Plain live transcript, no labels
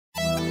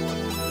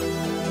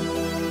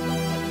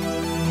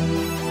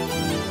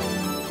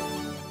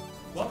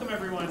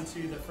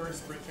to the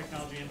first Britt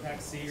Technology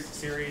Impact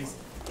Series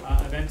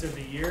event of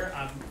the year.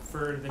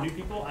 For the new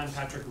people, I'm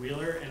Patrick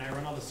Wheeler, and I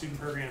run all the student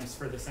programs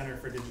for the Center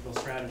for Digital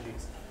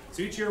Strategies.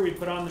 So each year we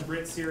put on the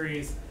Britt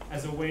Series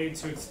as a way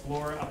to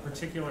explore a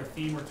particular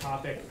theme or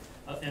topic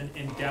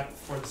in depth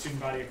for the student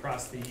body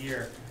across the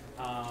year.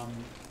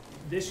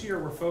 This year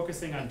we're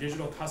focusing on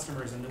digital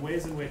customers and the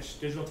ways in which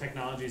digital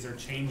technologies are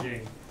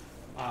changing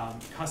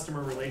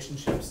customer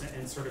relationships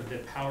and sort of the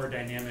power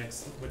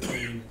dynamics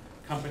between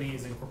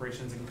companies and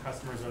corporations and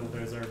customers, whether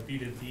those are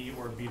B2B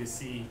or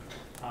B2C.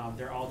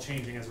 They're all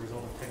changing as a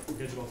result of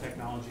digital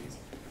technologies.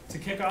 To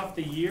kick off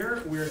the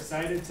year, we're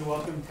excited to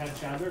welcome Ted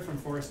Schadler from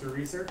Forrester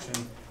Research,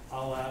 and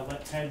I'll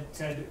let Ted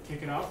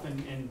kick it off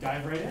and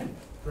dive right in.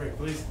 Great.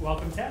 Please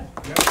welcome Ted.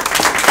 Yep.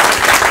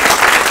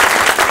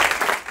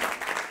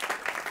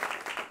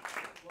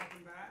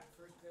 Welcome back.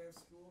 First day of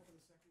school for the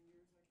second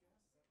years,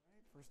 I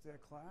guess. First day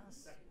of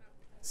class?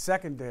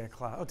 Second day of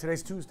class. Oh,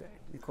 today's Tuesday.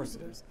 Of course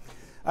it is.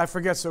 I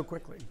forget so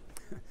quickly.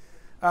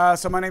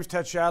 So my name's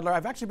Ted Schadler.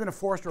 I've actually been a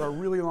Forrester a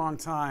really long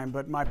time,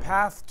 but my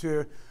path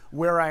to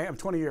where I am,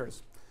 20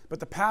 years,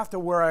 but the path to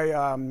where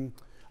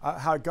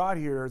how I got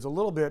here is a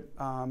little bit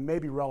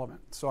maybe relevant,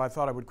 so I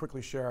thought I would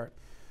quickly share it.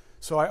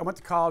 So I went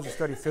to college to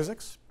study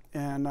physics,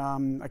 and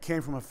I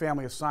came from a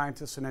family of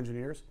scientists and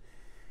engineers.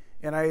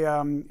 And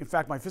in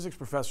fact, my physics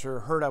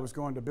professor heard I was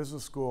going to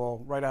business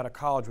school right out of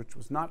college, which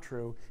was not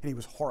true, and he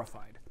was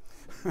horrified.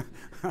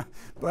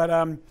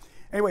 But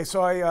anyway,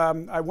 so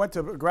I went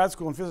to grad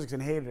school in physics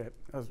and hated it.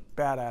 I was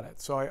bad at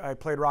it. So I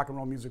played rock and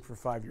roll music for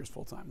 5 years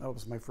full time. That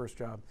was my first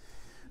job.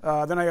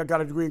 Then I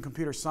got a degree in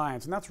computer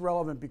science, and that's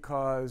relevant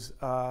because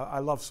I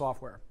love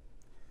software.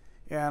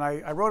 And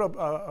I wrote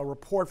a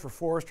report for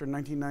Forrester in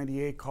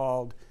 1998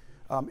 called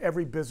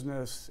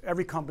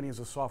Every Company is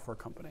a Software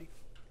Company.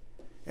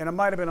 And it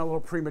might have been a little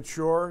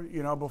premature,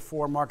 you know,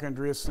 before Mark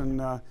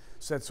Andreessen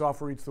said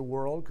software eats the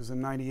world, because in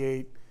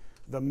 '98,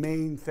 the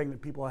main thing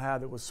that people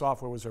had that was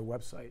software was their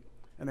website,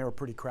 and they were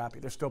pretty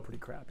crappy. They're still pretty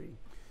crappy.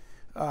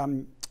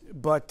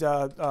 But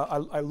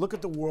I look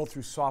at the world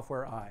through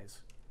software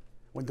eyes.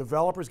 When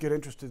developers get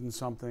interested in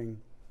something,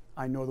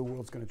 I know the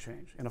world's going to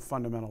change in a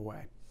fundamental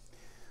way.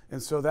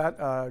 And so that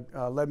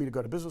led me to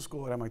go to business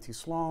school at MIT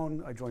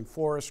Sloan. I joined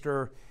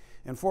Forrester.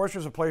 And Forrester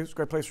is a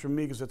great place for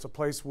me because it's a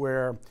place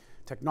where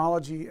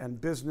technology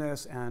and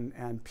business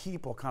and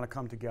people kind of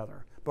come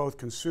together. Both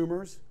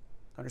consumers,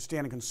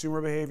 understanding consumer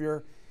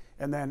behavior,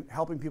 and then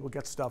helping people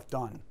get stuff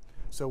done.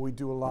 So we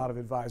do a lot of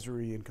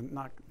advisory and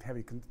not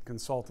heavy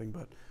consulting,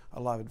 but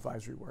a lot of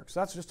advisory work. So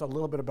that's just a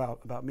little bit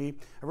about me.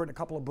 I've written a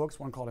couple of books,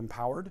 one called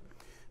Empowered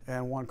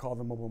and one called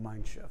The Mobile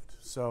Mind Shift.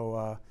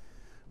 So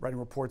writing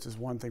reports is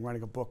one thing,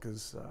 writing a book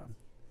is,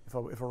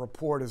 if a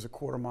report is a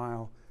quarter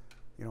mile,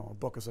 you know, a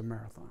book is a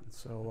marathon.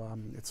 So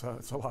it's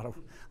a lot of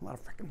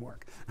freaking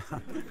work.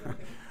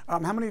 How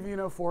many of you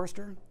know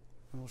Forrester?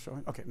 We'll show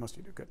you. Okay, most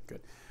of you do.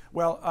 Good.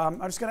 Well,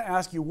 I'm just going to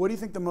ask you, what do you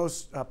think the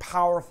most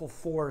powerful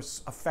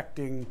force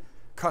affecting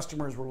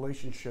customers'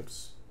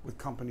 relationships with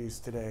companies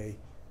today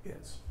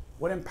is?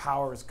 What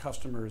empowers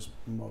customers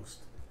most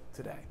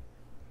today?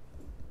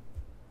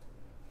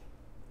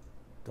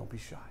 Don't be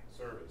shy.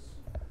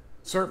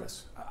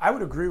 Service. I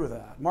would agree with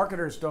that.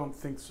 Marketers don't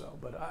think so,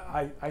 but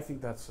I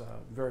think that's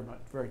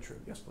very true.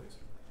 Yes, please.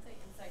 Like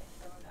insight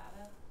into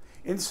data.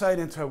 Insight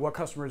into what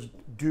customers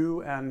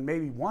do and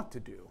maybe want to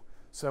do.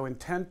 So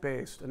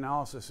intent-based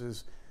analysis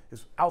is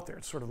out there.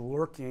 It's sort of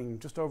lurking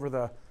just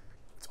over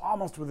it's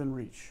almost within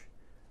reach.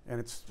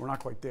 And we're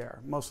not quite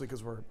there, mostly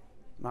because we're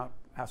not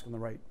asking the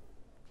right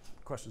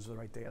questions of the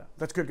right data.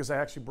 That's good, because I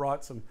actually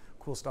brought some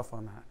cool stuff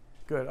on that.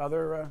 Good.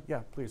 Other,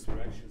 yeah, please.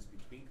 Directions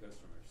between customers.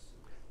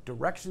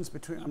 Directions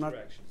between,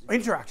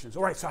 Interactions.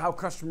 All right, so how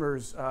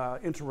customers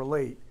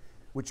interrelate,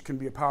 which can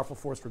be a powerful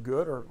force for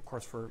good or, of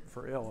course, for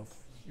ill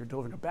if you're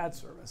delivering a bad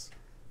service.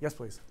 Yes,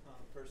 please.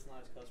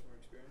 Personalized customer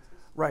experiences.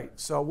 Right,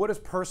 so what does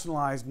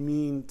personalized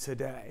mean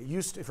today?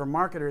 For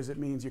marketers, it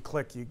means you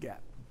click, you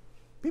get.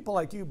 People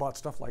like you bought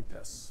stuff like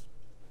this.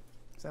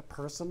 Is that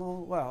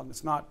personal? Well,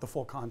 it's not the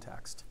full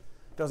context.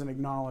 It doesn't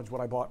acknowledge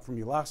what I bought from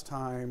you last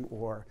time,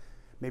 or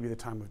maybe the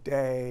time of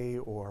day,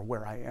 or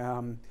where I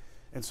am.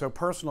 And so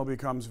personal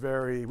becomes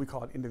we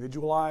call it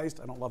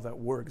individualized. I don't love that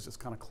word because it's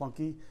kind of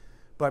clunky,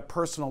 but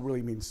personal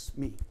really means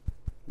me.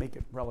 Make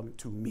it relevant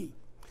to me.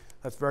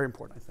 That's very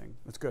important, I think.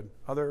 That's good.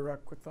 Other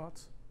quick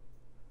thoughts?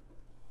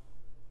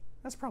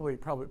 That's probably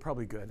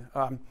good.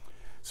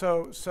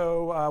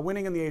 So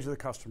winning in the age of the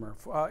customer.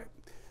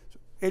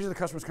 Age of the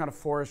customer is kind of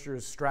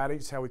Forrester's strategy.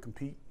 It's how we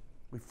compete.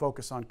 We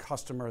focus on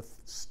customer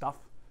stuff,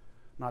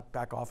 not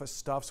back office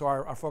stuff. So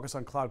our focus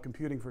on cloud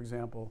computing, for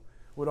example,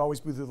 would always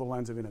be through the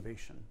lens of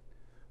innovation,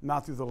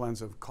 not through the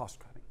lens of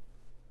cost cutting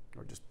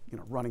or just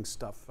running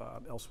stuff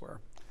elsewhere.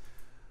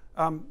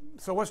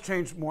 So what's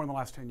changed more in the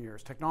last 10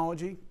 years?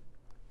 Technology.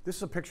 This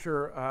is a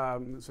picture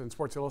it's in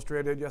Sports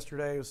Illustrated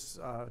yesterday. It was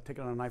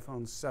taken on an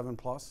iPhone 7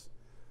 Plus.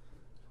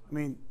 I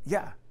mean,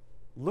 yeah,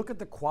 look at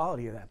the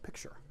quality of that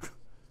picture.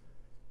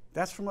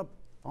 That's from a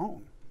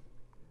phone,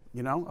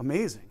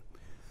 amazing.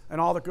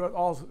 And all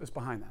is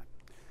behind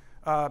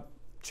that.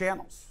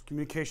 channels,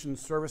 communication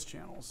service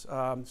channels.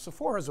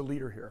 Sephora is a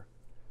leader here.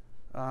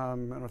 I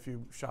don't know if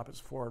you shop at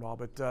Sephora at all,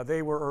 but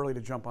they were early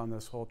to jump on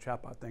this whole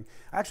chatbot thing.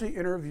 I actually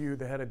interviewed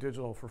the head of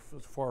digital for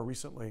Sephora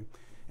recently,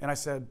 and I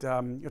said,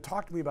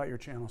 talk to me about your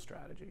channel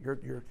strategy,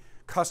 your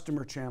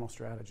customer channel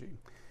strategy.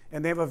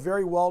 And they have a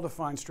very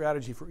well-defined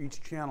strategy for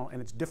each channel, and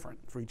it's different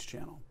for each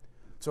channel.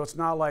 So it's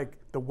not like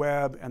the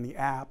web and the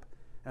app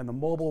and the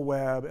mobile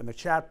web and the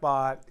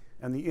chatbot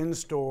and the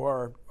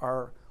in-store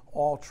are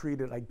all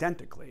treated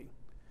identically.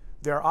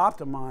 They're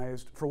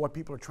optimized for what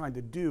people are trying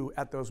to do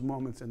at those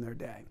moments in their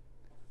day.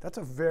 That's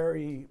a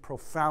very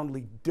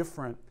profoundly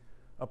different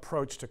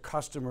approach to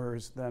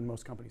customers than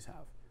most companies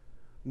have.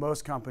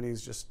 Most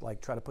companies just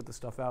like try to put the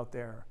stuff out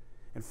there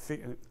and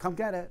come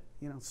get it,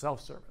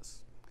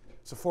 self-service.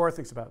 Sephora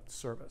thinks about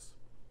service,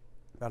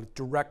 about a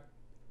direct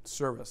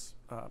service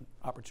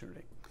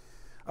opportunity.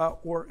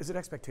 Or is it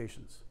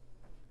expectations?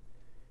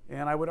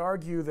 And I would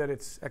argue that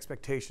it's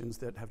expectations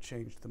that have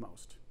changed the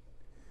most.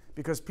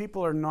 Because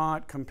people are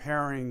not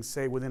comparing,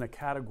 say, within a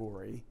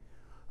category.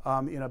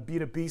 In a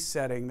B2B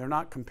setting, they're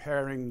not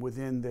comparing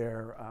within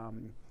their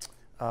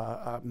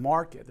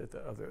market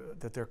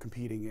that they're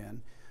competing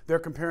in. They're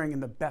comparing in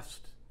the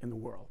best in the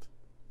world.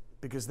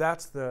 Because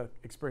that's the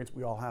experience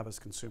we all have as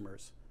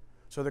consumers.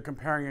 So they're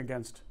comparing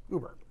against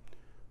Uber,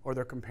 or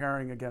they're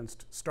comparing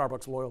against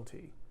Starbucks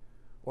loyalty,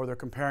 or they're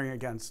comparing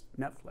against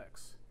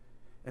Netflix.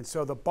 And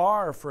so the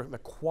bar for the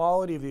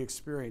quality of the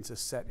experience is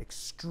set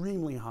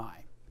extremely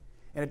high.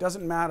 And it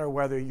doesn't matter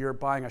whether you're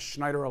buying a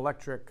Schneider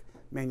Electric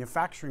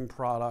manufacturing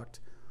product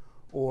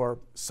or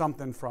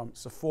something from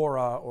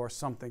Sephora or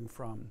something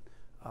from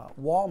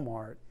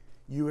Walmart,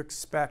 you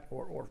expect,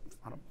 or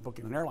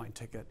booking an airline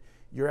ticket,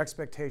 your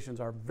expectations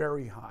are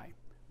very high.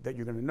 That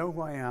you're going to know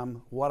who I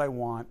am, what I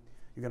want,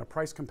 you're going to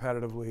price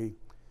competitively,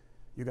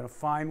 you're going to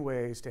find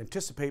ways to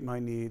anticipate my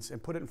needs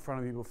and put it in front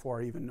of me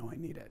before I even know I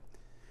need it.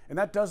 And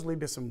that does lead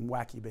to some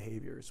wacky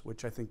behaviors,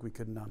 which I think we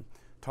could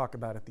talk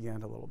about at the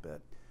end a little bit.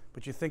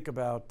 But you think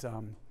about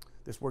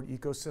this word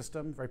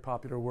ecosystem, very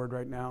popular word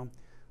right now.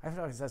 I've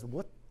always asked,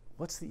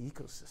 what's the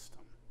ecosystem?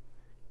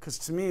 Because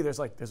to me,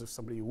 there's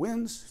somebody who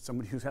wins,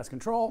 somebody who has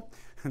control,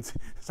 and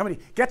somebody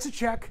gets a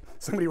check,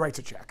 somebody writes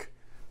a check.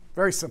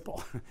 Very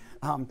simple.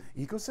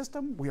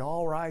 Ecosystem, we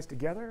all rise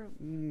together?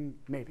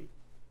 Maybe.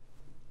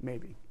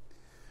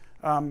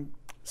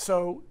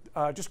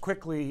 Just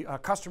quickly,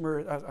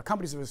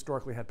 companies have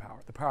historically had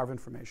power, the power of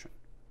information.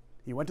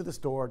 You went to the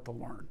store to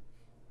learn.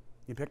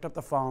 You picked up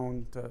the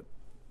phone to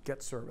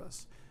get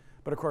service.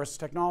 But of course,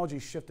 technology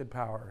shifted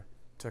power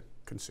to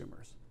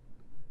consumers,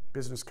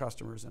 business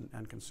customers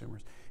and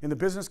consumers. In the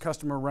business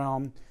customer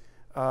realm,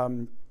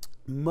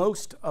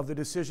 most of the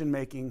decision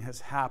making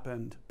has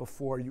happened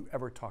before you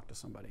ever talk to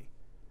somebody.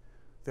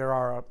 There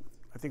are,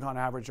 I think on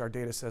average, our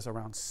data says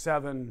around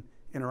 7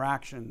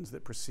 interactions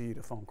that precede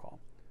a phone call,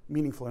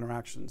 meaningful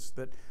interactions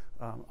that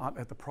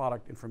at the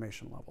product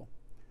information level.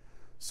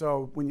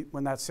 So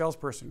when that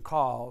salesperson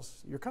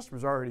calls, your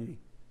customer's already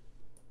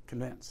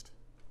convinced.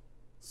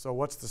 So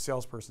what's the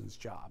salesperson's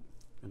job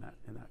in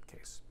that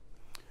case?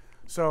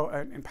 So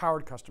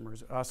empowered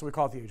customers, so we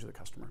call it the age of the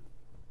customer.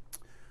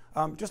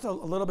 Just a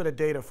little bit of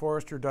data.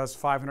 Forrester does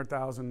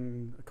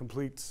 500,000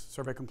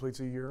 survey completes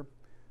a year.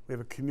 We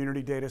have a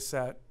community data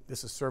set.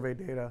 This is survey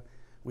data.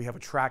 We have a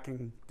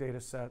tracking data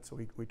set, so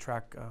we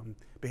track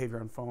behavior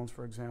on phones,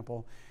 for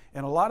example.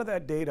 And a lot of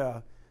that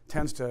data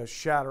tends to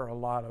shatter a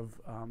lot of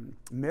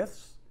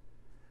myths.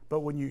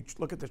 But when you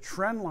look at the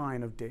trend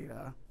line of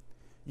data,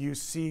 you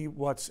see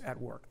what's at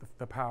work,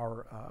 the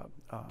power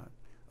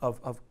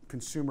of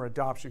consumer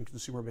adoption,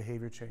 consumer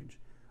behavior change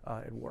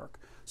at work.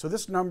 So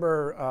this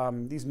number,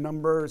 these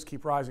numbers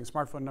keep rising.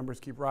 Smartphone numbers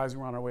keep rising.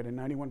 We're on our way to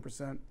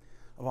 91%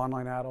 of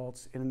online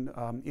adults. In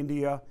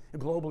India,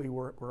 globally,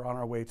 we're on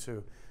our way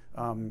to,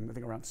 I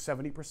think around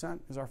 70%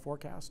 is our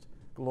forecast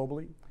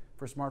globally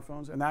for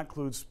smartphones. And that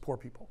includes poor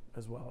people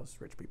as well as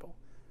rich people.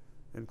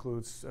 It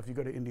includes, if you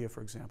go to India,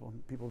 for example,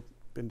 people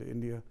been to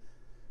India?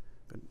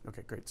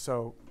 Okay, great.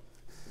 So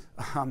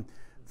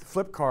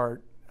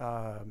Flipkart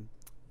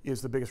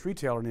is the biggest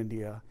retailer in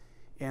India,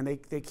 and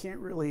they can't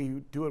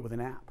really do it with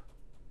an app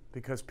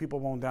because people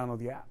won't download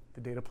the app.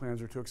 The data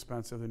plans are too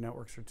expensive, the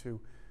networks are too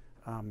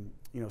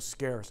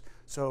scarce.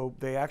 So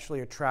they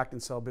actually attract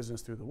and sell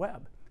business through the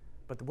web.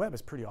 But the web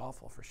is pretty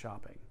awful for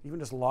shopping. Even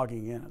just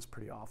logging in is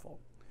pretty awful.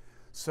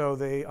 So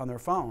they, on their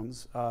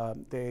phones,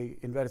 they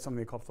invented something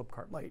they call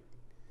Flipkart Lite.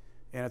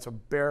 And it's a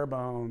bare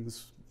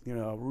bones,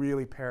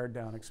 really pared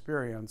down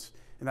experience,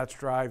 and that's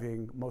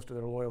driving most of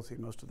their loyalty,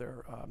 most of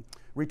their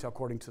retail,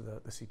 according to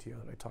the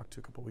CTO that I talked to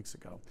a couple weeks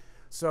ago.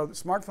 So the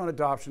smartphone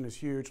adoption is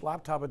huge.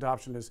 Laptop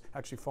adoption is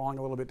actually falling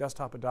a little bit.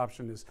 Desktop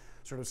adoption is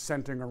sort of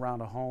centering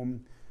around a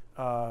home,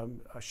 a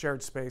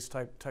shared space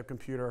type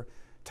computer.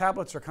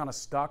 Tablets are kind of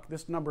stuck.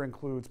 This number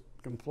includes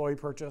employee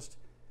purchased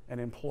and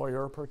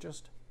employer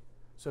purchased.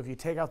 So if you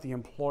take out the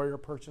employer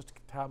purchased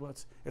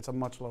tablets, it's a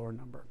much lower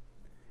number.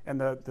 And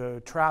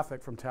the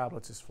traffic from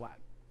tablets is flat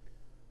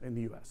in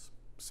the US.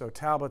 So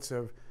tablets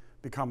have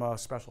become a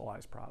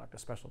specialized product, a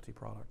specialty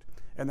product,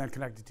 and then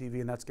connected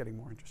TV, and that's getting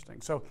more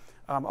interesting. So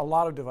a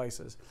lot of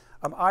devices.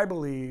 I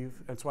believe,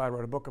 that's why I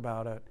wrote a book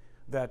about it,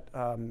 that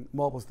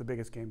mobile is the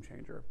biggest game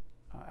changer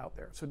out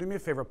there. So do me a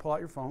favor, pull out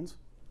your phones.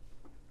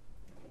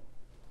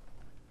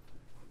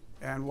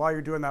 And while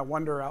you're doing that,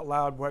 wonder out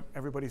loud what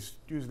everybody's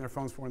using their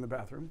phones for in the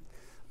bathroom.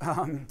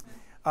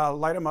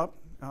 Light them up,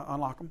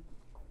 unlock them.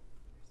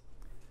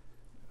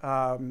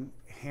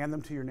 Hand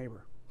them to your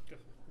neighbor.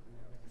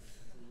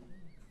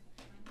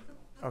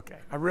 Okay,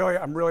 I'm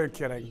really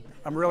kidding.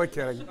 I'm really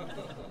kidding.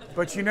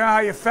 But you know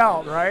how you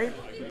felt, right?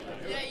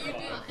 Yeah, you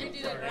did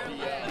it right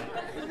away.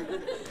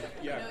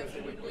 Yeah.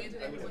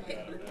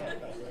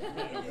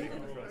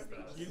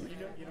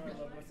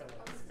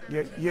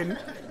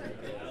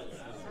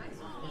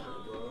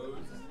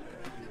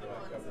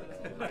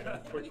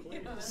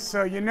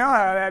 So you know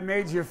how that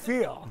made you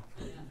feel.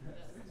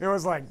 It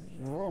was like,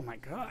 oh my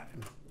God,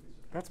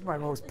 that's my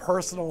most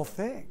personal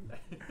thing.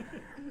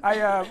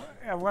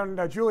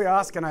 When Julie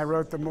Osk and I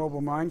wrote The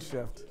Mobile Mind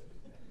Shift,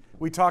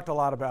 we talked a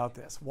lot about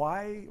this.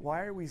 Why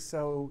are we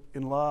so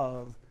in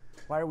love?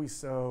 Why are we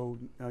so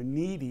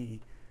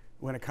needy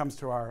when it comes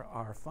to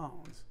our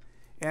phones?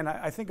 And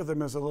I think of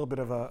them as a little bit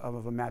of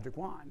a magic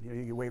wand. You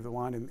know, you wave the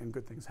wand and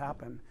good things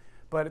happen.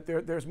 But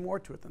there's more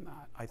to it than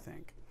that, I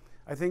think.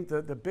 I think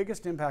the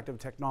biggest impact of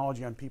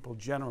technology on people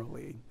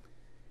generally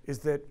is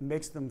that it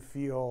makes them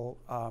feel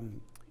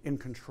in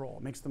control,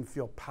 makes them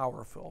feel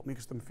powerful,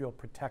 makes them feel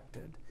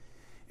protected.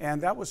 And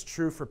that was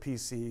true for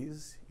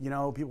PCs. You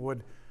know, people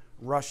would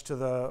rush to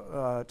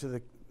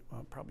the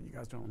well, probably you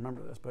guys don't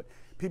remember this, but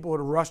people would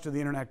rush to the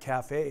internet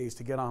cafes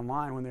to get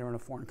online when they were in a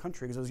foreign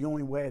country because it was the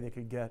only way they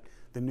could get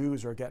the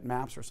news or get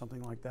maps or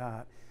something like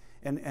that.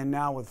 And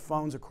now with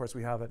phones, of course,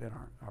 we have it in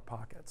our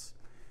pockets.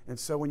 And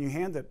so when you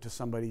hand it to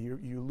somebody,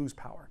 you lose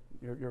power.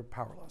 You're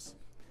powerless.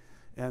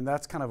 And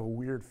that's kind of a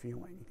weird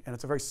feeling. And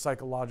it's a very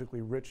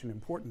psychologically rich and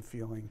important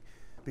feeling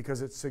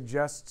because it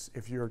suggests,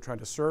 if you're trying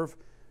to serve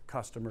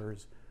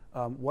customers,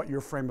 what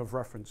your frame of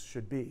reference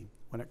should be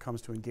when it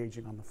comes to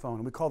engaging on the phone.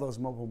 And we call those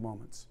mobile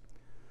moments.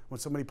 When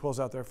somebody pulls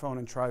out their phone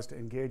and tries to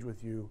engage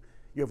with you,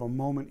 you have a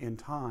moment in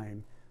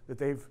time that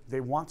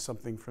they want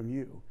something from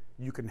you.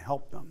 You can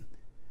help them.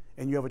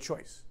 And you have a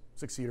choice,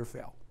 succeed or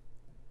fail.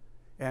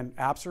 And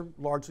apps are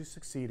largely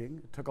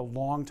succeeding. It took a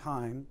long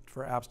time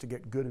for apps to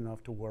get good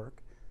enough to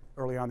work.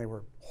 Early on, they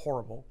were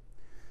horrible.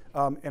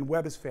 And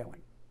web is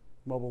failing.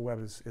 Mobile web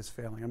is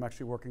failing. I'm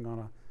actually working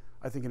on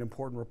I think, an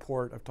important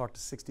report. I've talked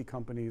to 60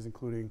 companies,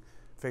 including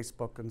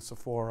Facebook and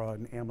Sephora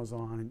and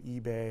Amazon and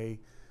eBay,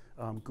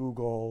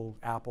 Google,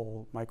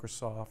 Apple,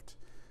 Microsoft,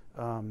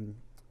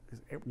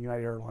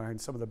 United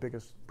Airlines, some of the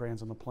biggest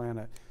brands on the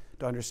planet,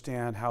 to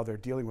understand how they're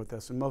dealing with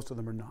this. And most of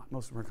them are not.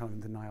 Most of them are kind of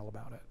in denial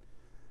about it.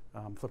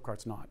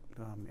 Flipkart's not.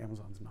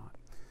 Amazon's not.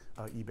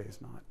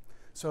 eBay's not.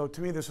 So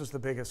to me, this was the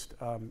biggest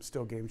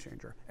still game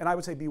changer. And I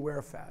would say beware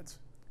of fads.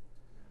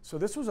 So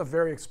this was a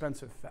very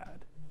expensive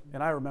fad.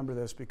 And I remember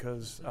this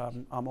because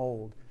I'm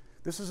old.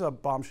 This is a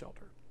bomb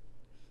shelter.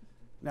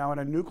 Now, in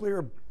a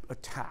nuclear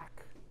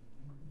attack,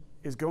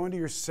 is going to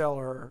your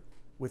cellar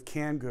with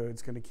canned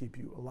goods going to keep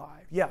you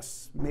alive?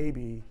 Yes,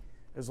 maybe,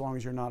 as long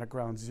as you're not at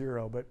ground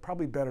zero, but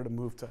probably better to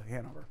move to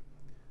Hanover,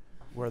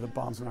 where the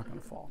bombs are not going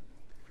to fall.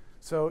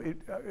 So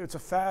it's a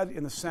fad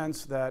in the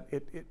sense that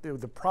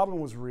the problem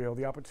was real,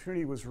 the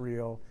opportunity was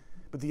real,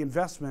 but the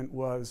investment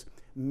was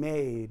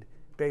made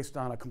based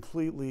on a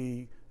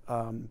completely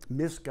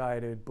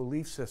misguided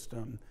belief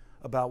system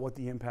about what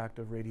the impact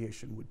of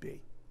radiation would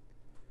be.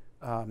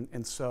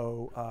 And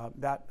so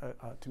that,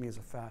 to me, is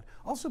a fad.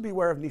 Also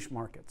beware of niche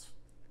markets.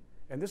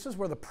 And this is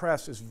where the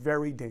press is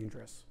very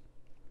dangerous.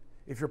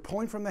 If you're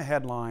pulling from the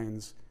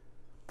headlines,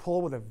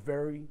 pull with a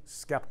very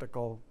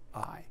skeptical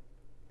eye.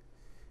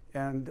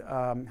 And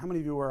how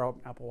many of you wear an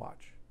Apple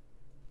Watch?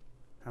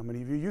 How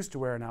many of you used to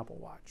wear an Apple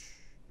Watch?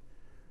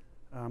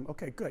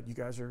 Okay, good. You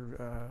guys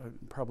are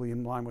probably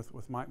in line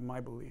with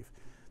my belief.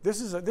 This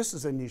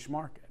is a niche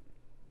market.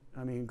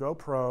 I mean,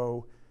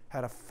 GoPro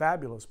had a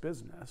fabulous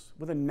business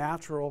with a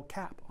natural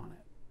cap on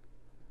it.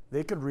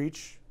 They could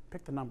reach,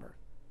 pick the number,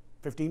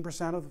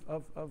 15%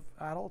 of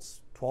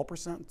adults,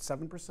 12%,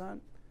 7%,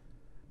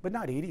 but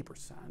not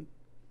 80%.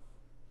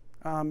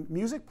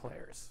 Music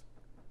players.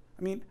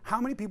 I mean, how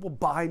many people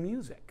buy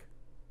music?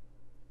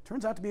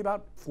 Turns out to be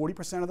about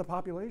 40% of the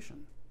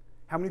population.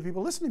 How many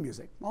people listen to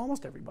music?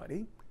 Almost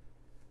everybody.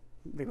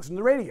 They listen to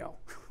the radio.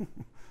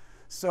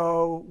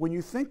 So when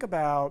you think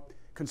about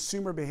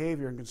consumer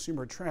behavior and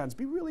consumer trends,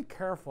 be really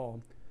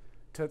careful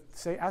to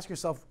ask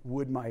yourself,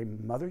 would my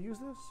mother use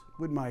this?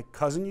 Would my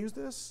cousin use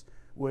this?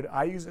 Would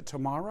I use it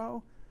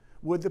tomorrow?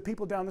 Would the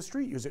people down the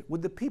street use it?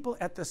 Would the people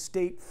at the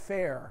state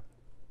fair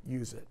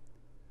use it?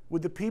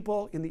 Would the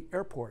people in the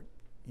airport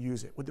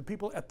use it? Would the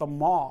people at the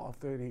mall, if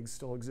they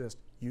still exist,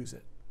 use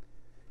it?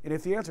 And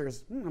if the answer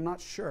is, I'm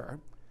not sure,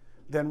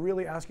 then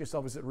really ask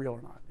yourself, is it real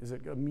or not? Is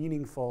it a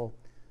meaningful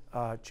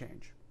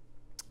change?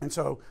 And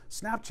so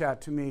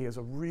Snapchat, to me, is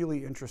a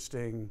really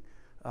interesting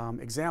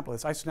example.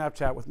 I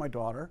Snapchat with my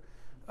daughter.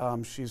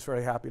 She's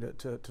very happy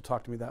to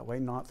talk to me that way,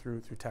 not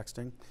through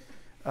texting.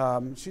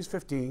 She's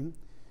 15,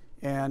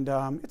 and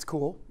it's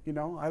cool. You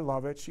know, I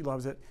love it. She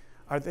loves it.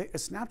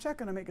 Is Snapchat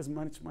going to make as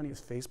much money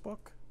as Facebook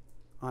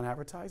on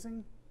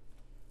advertising?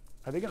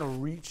 Are they going to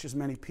reach as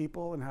many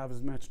people and have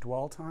as much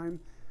dwell time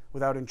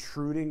without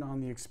intruding on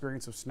the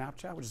experience of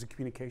Snapchat, which is a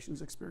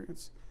communications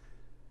experience?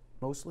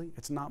 Mostly.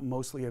 It's not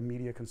mostly a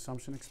media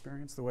consumption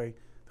experience the way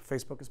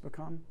Facebook has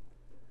become.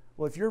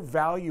 Well, if you're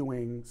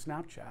valuing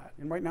Snapchat,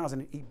 and right now it's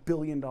an $8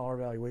 billion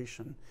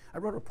valuation. I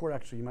wrote a report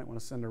actually you might want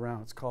to send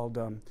around. It's called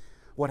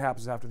What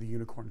Happens After the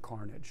Unicorn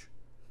Carnage.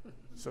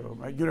 So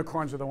right,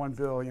 unicorns are the 1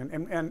 billion.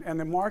 And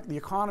the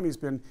economy's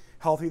been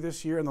healthy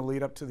this year in the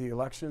lead up to the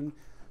election.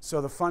 So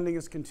the funding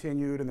has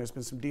continued and there's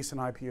been some decent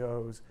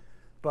IPOs.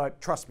 But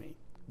trust me,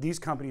 these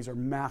companies are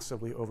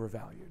massively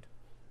overvalued.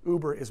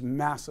 Uber is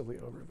massively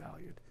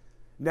overvalued.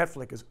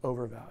 Netflix is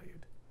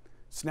overvalued.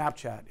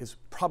 Snapchat is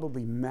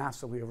probably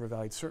massively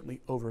overvalued,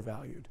 certainly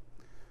overvalued.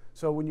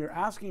 So when you're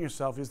asking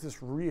yourself, is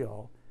this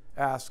real?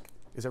 Ask,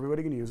 is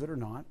everybody going to use it or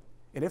not?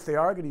 And if they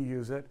are going to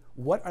use it,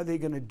 what are they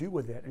going to do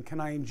with it? And can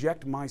I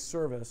inject my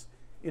service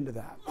into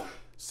that?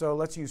 So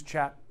let's use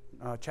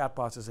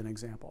chatbots as an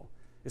example.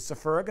 Is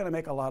Sephora going to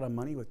make a lot of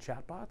money with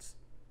chatbots?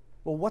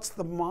 Well, what's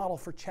the model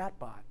for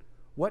chatbot?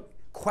 What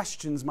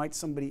questions might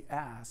somebody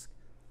ask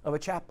of a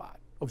chatbot,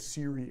 of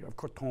Siri, of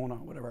Cortana,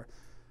 whatever?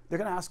 They're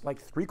going to ask like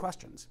 3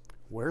 questions.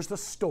 Where's the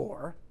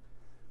store?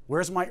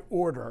 Where's my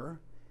order?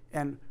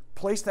 And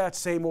place that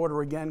same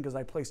order again because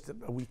I placed it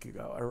a week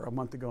ago or a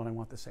month ago and I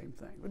want the same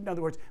thing. In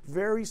other words,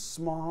 very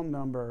small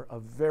number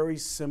of very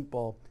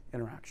simple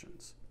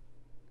interactions.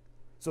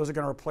 So is it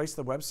going to replace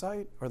the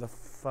website or the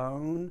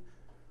phone?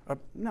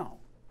 No.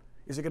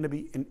 Is it going to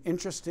be an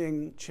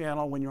interesting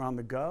channel when you're on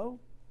the go?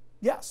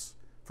 Yes,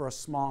 for a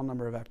small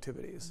number of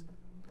activities.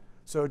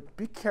 So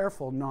be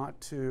careful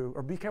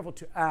be careful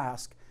to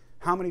ask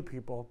how many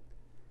people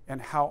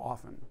and how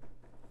often.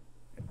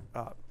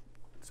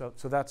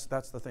 So that's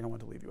the thing I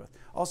want to leave you with.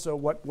 Also,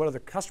 what are the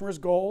customer's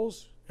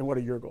goals and what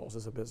are your goals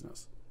as a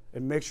business?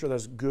 And make sure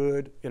there's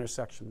good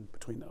intersection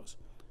between those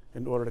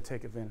in order to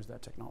take advantage of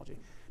that technology.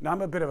 Now,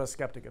 I'm a bit of a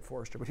skeptic at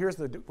Forrester, but here's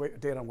the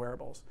data on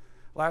wearables.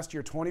 Last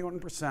year,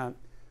 21%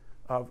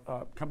 of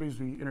companies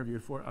we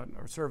interviewed for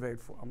or surveyed,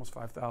 for almost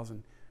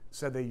 5,000,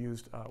 said they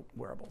used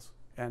wearables,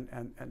 and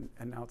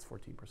now it's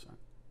 14%.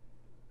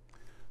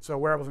 So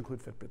wearables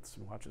include Fitbits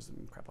and watches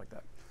and crap like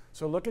that.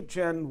 So look at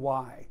Gen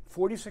Y.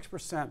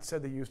 46%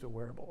 said they used a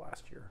wearable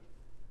last year,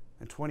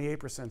 and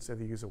 28% said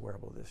they use a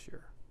wearable this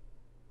year.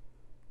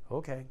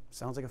 Okay,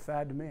 sounds like a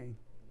fad to me. I'm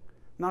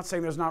not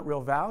saying there's not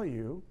real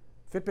value.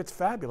 Fitbit's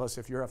fabulous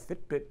if you're a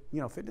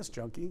Fitbit, fitness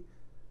junkie.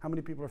 How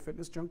many people are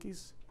fitness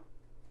junkies?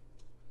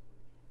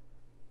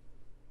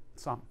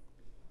 Some.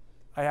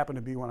 I happen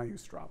to be one. I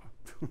use Strava.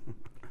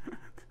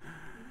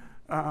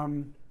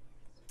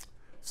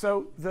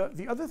 So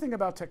the other thing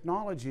about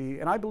technology,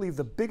 and I believe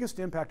the biggest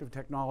impact of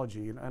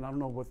technology, and I don't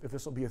know if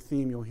this will be a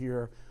theme you'll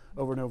hear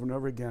over and over and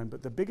over again,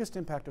 but the biggest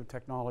impact of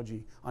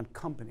technology on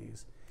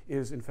companies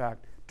is, in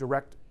fact,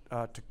 direct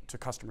to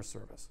customer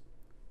service.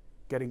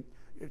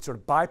 Sort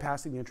of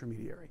bypassing the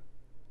intermediary.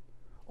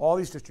 All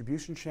these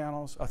distribution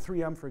channels,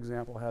 3M, for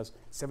example, has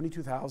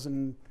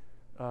 72,000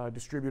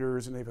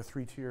 distributors, and they have a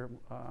 3-tier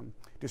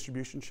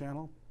distribution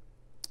channel.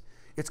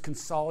 It's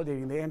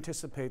consolidating. They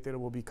anticipate that it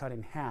will be cut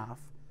in half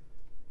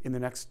in the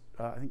next,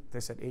 I think they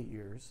said 8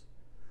 years.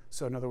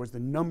 So in other words, the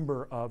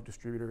number of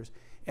distributors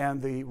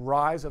and the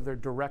rise of their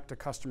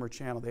direct-to-customer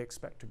channel they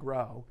expect to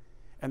grow.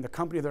 And the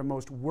company they're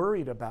most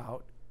worried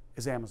about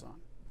is Amazon,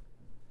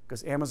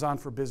 because Amazon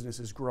for Business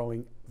is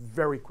growing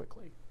very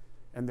quickly.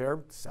 And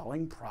they're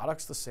selling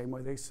products the same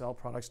way they sell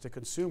products to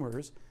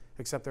consumers,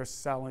 except they're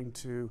selling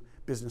to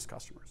business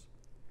customers.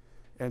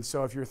 And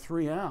so if you're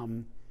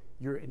 3M,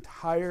 your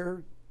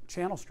entire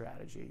channel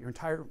strategy, your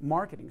entire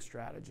marketing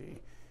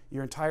strategy,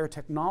 your entire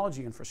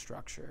technology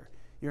infrastructure,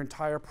 your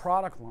entire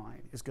product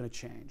line is going to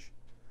change.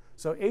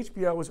 So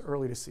HBO was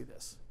early to see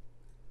this.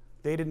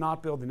 They did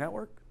not build the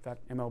network. In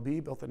fact,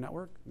 MLB built the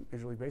network,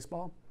 Major League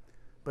Baseball.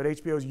 But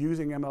HBO is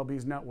using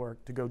MLB's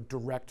network to go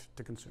direct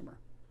to consumer.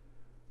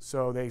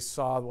 So they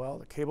saw, well,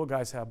 the cable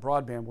guys have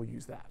broadband, we'll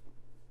use that.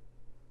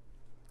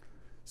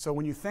 So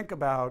when you think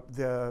about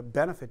the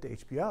benefit to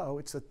HBO,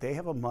 it's that they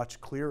have a much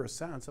clearer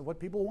sense of what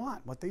people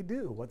want, what they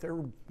do, what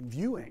they're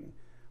viewing,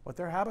 what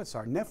their habits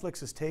are. Netflix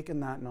has taken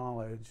that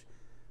knowledge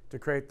to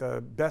create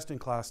the best in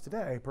class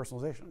today,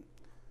 personalization.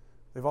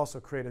 They've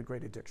also created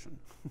great addiction.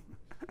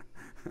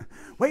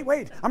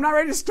 Wait, I'm not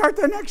ready to start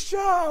the next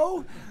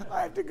show.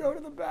 I have to go to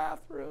the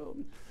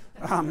bathroom.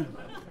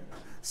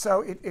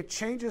 So it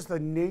changes the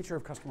nature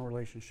of customer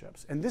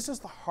relationships. And this is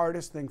the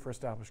hardest thing for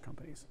established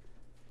companies.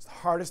 It's the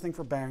hardest thing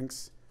for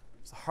banks.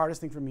 It's the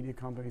hardest thing for media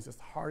companies. It's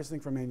the hardest thing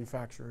for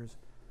manufacturers.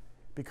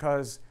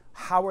 Because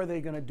how are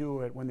they going to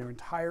do it when their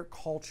entire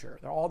culture,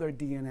 all their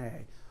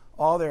DNA,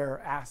 all their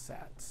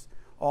assets,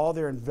 all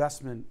their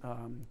investment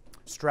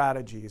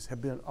strategies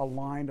have been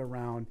aligned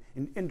around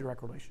an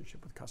indirect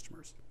relationship with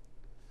customers?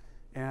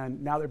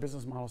 And now their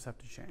business models have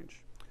to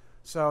change.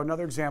 So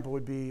another example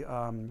would be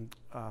Under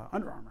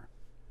Armour.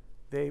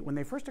 When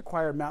they first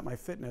acquired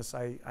MapMyFitness,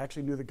 I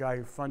actually knew the guy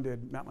who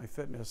funded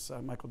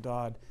MapMyFitness, Michael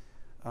Dodd,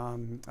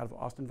 out of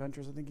Austin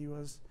Ventures, I think he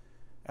was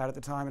at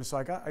the time. And so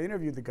I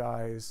interviewed the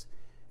guys,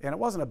 and it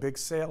wasn't a big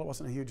sale, it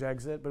wasn't a huge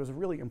exit, but it was a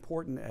really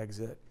important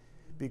exit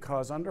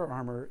because Under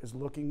Armour is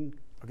looking,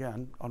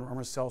 again, Under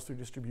Armour sells through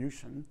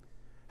distribution.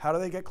 How do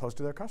they get close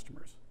to their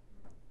customers?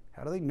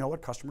 How do they know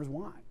what customers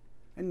want?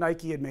 And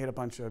Nike had made a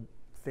bunch of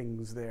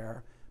things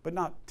there, but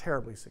not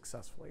terribly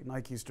successfully.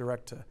 Nike's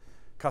direct to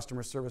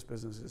customer service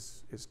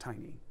business is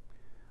tiny.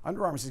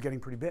 Under Armour is getting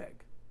pretty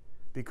big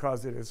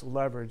because it has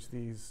leveraged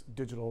these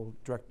digital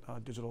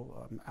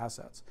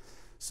assets.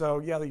 So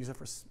yeah, they use it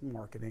for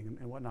marketing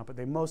and whatnot, but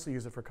they mostly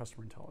use it for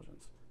customer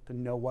intelligence to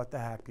know what the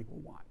heck people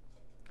want.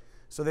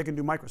 So they can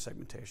do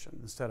micro-segmentation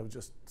instead of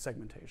just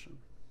segmentation.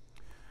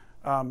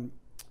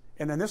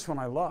 And then this one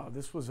I love.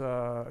 This was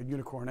a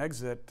unicorn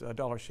exit,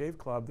 Dollar Shave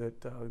Club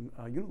that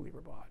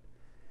Unilever bought.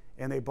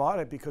 And they bought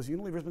it because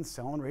Unilever's been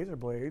selling razor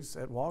blades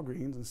at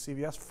Walgreens and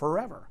CVS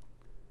forever.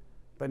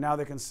 But now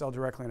they can sell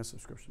directly on a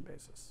subscription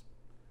basis.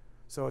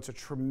 So it's a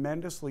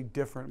tremendously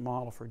different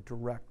model for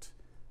direct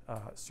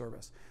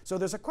service. So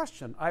there's a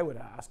question I would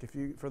ask,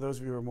 for those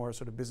of you who are more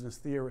sort of business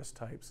theorist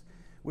types,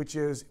 which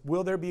is,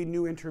 will there be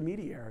new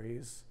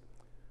intermediaries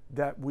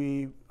that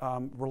we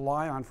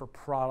rely on for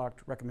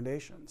product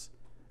recommendations?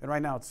 And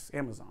right now it's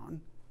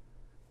Amazon,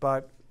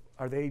 but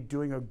are they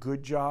doing a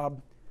good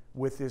job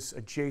with this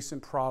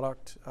adjacent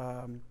product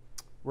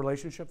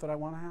relationship that I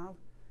want to have?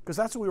 Because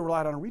that's what we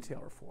relied on a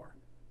retailer for,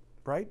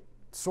 right?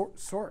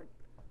 Sort,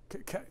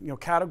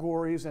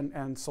 categories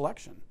and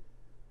selection.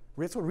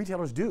 That's what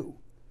retailers do,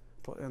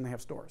 and they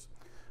have stores.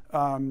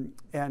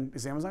 And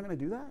is Amazon going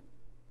to do that?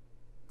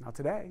 Not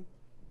today.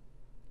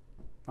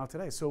 Not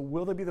today. So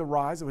will there be the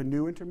rise of a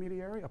new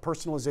intermediary, a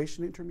personalization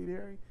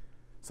intermediary?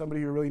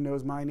 Somebody who really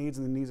knows my needs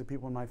and the needs of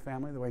people in my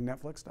family the way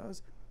Netflix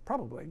does?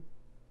 Probably,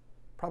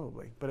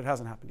 but it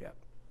hasn't happened yet.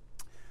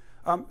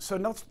 So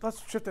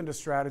let's shift into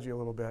strategy a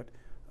little bit.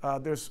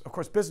 There's, of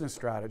course, business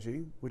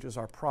strategy, which is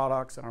our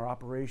products and our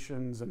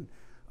operations and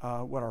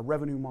what our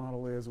revenue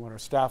model is and what our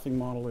staffing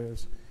model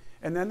is.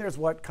 And then there's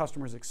what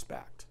customers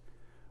expect,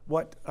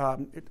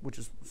 which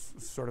is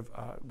sort of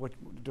what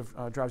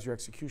drives your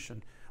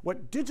execution.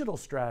 What digital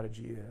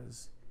strategy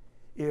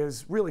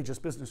is really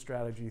just business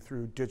strategy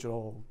through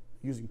digital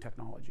using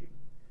technology.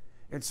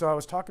 And so I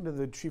was talking to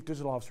the chief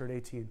digital officer at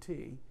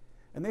AT&T,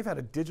 and they've had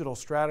a digital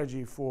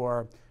strategy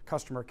for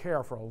customer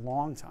care for a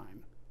long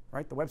time,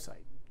 right? The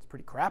website. It's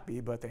pretty crappy,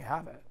 but they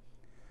have it.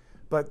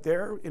 But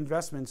their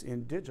investments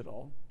in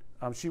digital,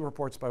 she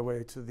reports by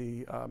way to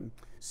the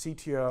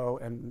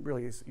CTO, and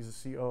really he's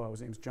a COO,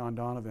 his name's John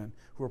Donovan,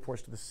 who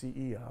reports to the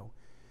CEO.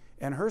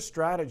 And her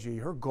strategy,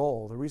 her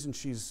goal, the reason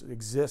she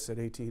exists at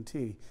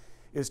AT&T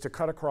is to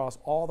cut across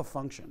all the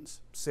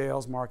functions,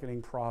 sales,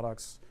 marketing,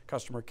 products,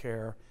 customer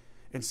care,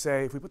 and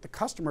say, if we put the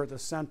customer at the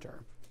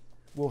center,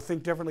 we'll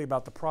think differently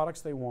about the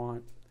products they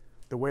want,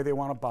 the way they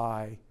want to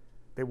buy,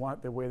 the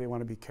way they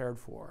want to be cared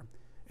for.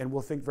 And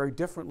we'll think very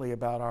differently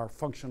about our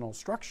functional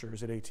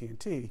structures at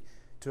AT&T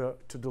to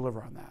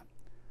deliver on that.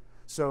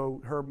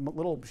 So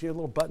she had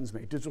little buttons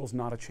made. Digital's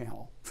not a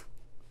channel.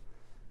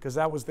 Because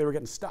they were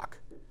getting stuck.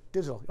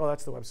 Digital, oh,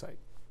 that's the website.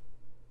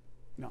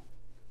 No.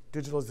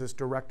 Digital is this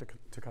direct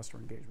to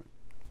customer engagement.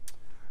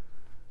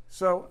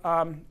 So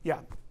yeah,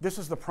 this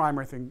is the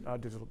primary thing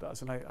digital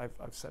does, and I've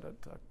said it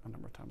a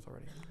number of times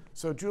already.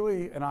 So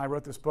Julie and I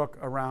wrote this book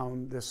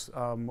around this,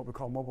 what we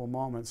call mobile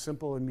moments,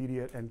 simple,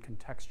 immediate, and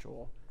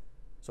contextual.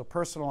 So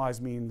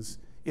personalized means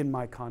in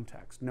my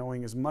context,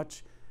 knowing as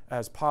much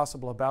as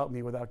possible about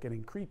me without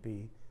getting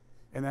creepy,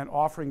 and then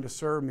offering to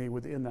serve me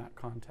within that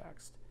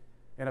context.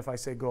 And if I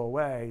say go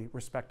away,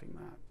 respecting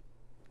that.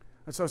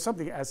 And so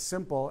something as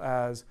simple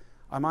as,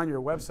 I'm on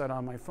your website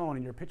on my phone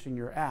and you're pitching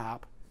your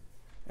app,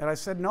 and I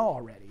said no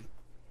already.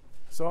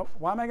 So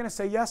why am I going to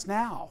say yes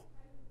now?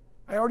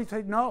 I already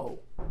said no.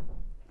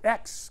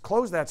 X,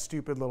 close that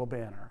stupid little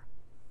banner.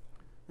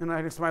 And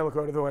I just might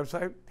go to the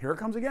website, here it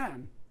comes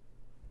again.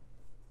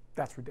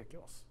 That's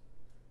ridiculous.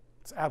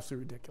 It's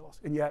absolutely ridiculous.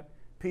 And yet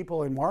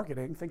people in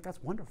marketing think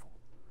that's wonderful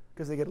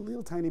because they get a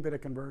little tiny bit of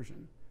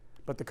conversion,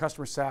 but the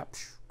customer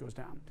sat goes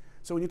down.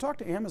 So when you talk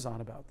to Amazon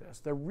about this,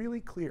 they're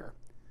really clear.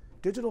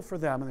 Digital for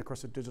them, and of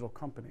course a digital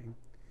company,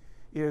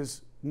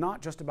 is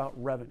not just about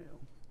revenue.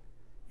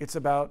 It's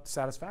about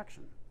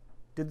satisfaction.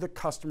 Did the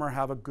customer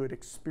have a good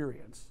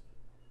experience?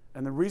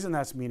 And the reason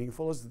that's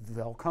meaningful is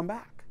they'll come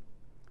back.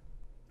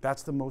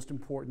 That's the most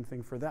important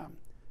thing for them.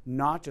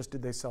 Not just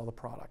did they sell the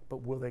product, but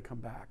will they come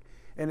back?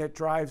 And it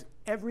drives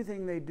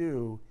everything they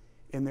do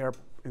in their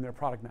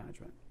product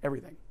management,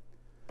 everything.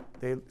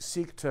 They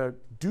seek to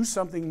do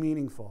something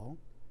meaningful,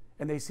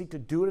 and they seek to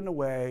do it in a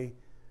way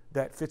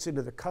that fits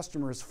into the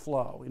customer's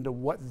flow, into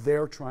what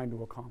they're trying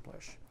to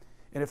accomplish.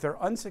 And if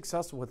they're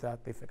unsuccessful with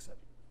that, they fix it.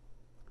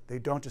 They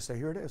don't just say,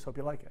 here it is, hope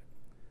you like it.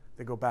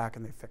 They go back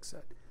and they fix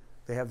it.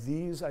 They have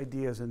these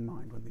ideas in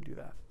mind when they do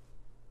that.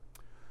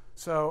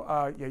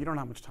 So yeah, you don't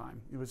have much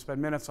time. You would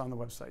spend minutes on the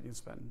website. You'd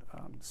spend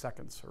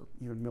seconds or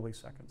even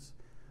milliseconds.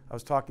 I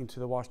was talking to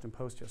the Washington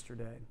Post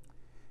yesterday,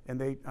 and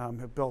they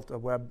have built a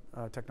web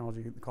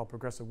technology called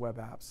Progressive Web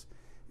Apps,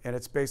 and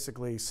it's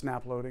basically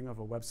snap loading of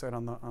a website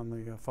on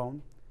the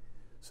phone.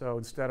 So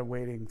instead of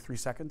waiting 3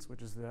 seconds,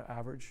 which is the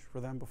average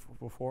for them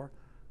before,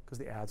 because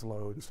the ads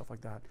load and stuff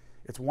like that,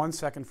 it's 1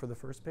 second for the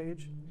first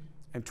page,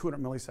 and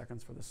 200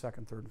 milliseconds for the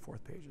second, third, and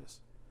fourth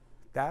pages.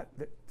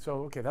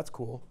 So okay, that's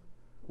cool.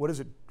 What does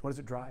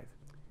it drive?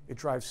 It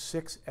drives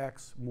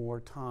 6x more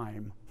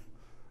time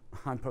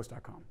on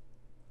Post.com.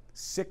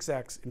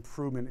 6x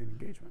improvement in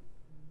engagement,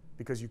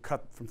 because you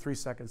cut from 3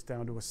 seconds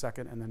down to a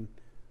second and then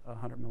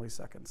 100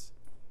 milliseconds.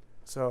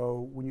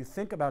 So when you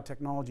think about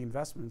technology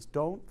investments,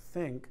 don't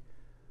think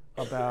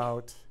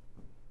about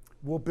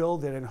we'll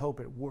build it and hope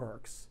it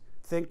works.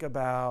 Think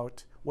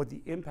about what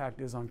the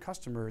impact is on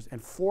customers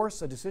and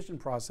force a decision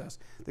process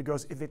that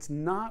goes, if it's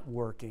not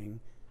working,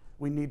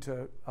 we need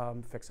to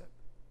fix it.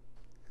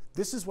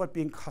 This is what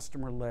being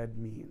customer-led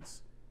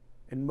means.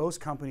 And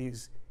most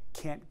companies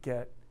can't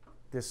get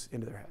this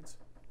into their heads.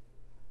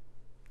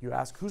 You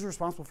ask, who's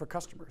responsible for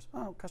customers?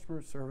 Oh,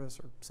 customer service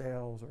or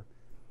sales or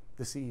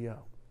the CEO.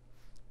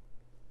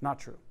 Not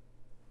true.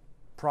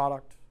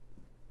 Product,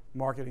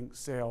 marketing,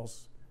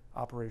 sales,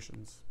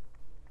 operations.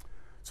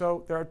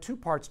 So there are two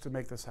parts to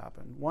make this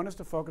happen. One is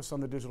to focus on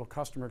the digital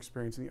customer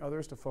experience, and the other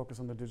is to focus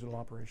on the digital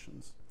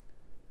operations.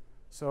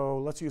 So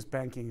let's use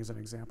banking as an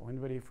example.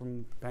 Anybody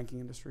from the banking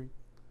industry?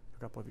 A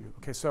couple of you.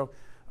 Okay, so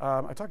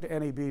I talked to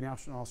NAB,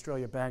 National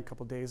Australia Bank, a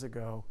couple days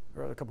ago,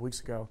 or a couple weeks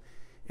ago,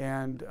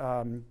 and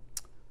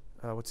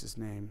what's his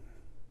name?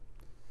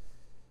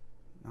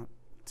 Not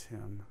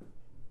Tim.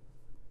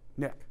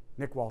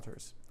 Nick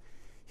Walters.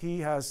 He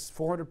has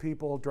 400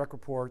 people, direct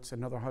reports, and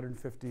another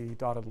 150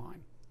 dotted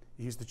line.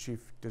 He's the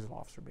chief digital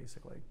officer,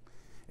 basically.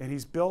 And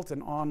he's built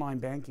an online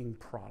banking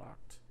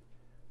product,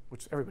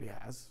 which everybody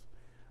has,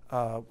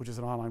 which is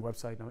an online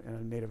website and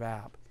a native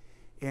app.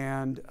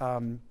 And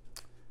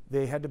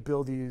they had to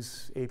build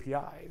these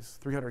APIs,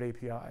 300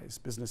 APIs,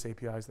 business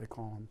APIs they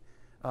call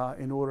them,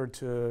 in order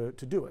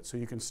to do it. So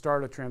you can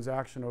start a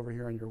transaction over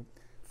here on your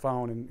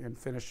phone and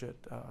finish it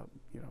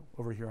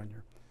over here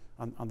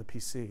on the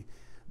PC.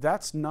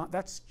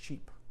 That's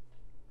cheap.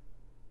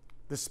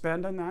 The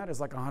spend on that is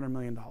like $100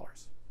 million.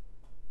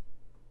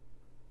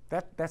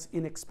 That's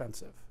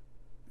inexpensive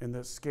in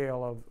the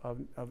scale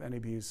of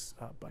NAB's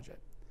budget.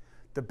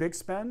 The big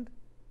spend,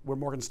 where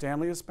Morgan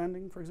Stanley is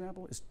spending, for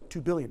example, is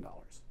 $2 billion.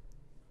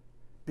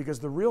 Because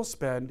the real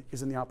spend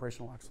is in the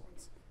operational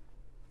excellence.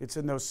 It's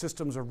in those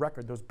systems of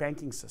record, those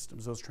banking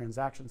systems, those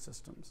transaction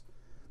systems,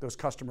 those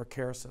customer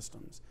care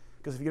systems.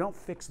 Because if you don't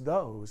fix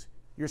those,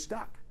 you're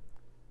stuck.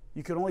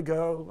 You can only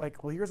go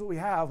like, well, here's what we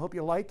have, hope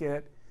you like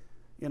it,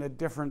 in a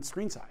different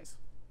screen size.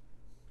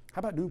 How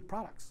about new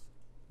products,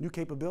 new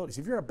capabilities?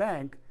 If you're a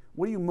bank,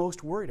 what are you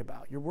most worried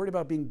about? You're worried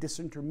about being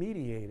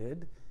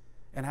disintermediated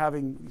and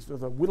having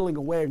sort of whittling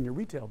away in your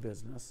retail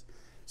business.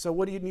 So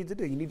what do you need to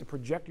do? You need to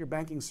project your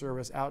banking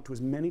service out to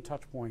as many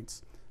touch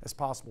points as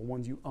possible,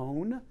 ones you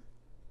own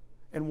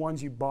and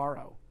ones you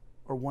borrow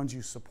or ones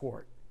you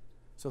support.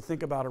 So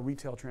think about a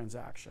retail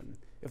transaction.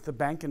 If the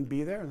bank can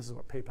be there, and this is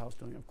what PayPal's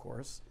doing, of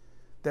course,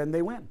 then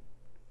they win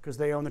because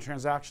they own the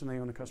transaction, they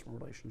own the customer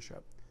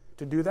relationship.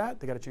 To do that,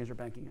 they got to change their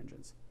banking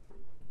engines.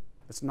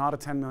 It's not a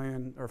 $10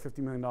 million or $50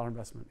 million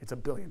investment. It's a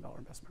 $1 billion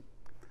investment.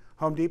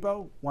 Home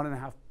Depot,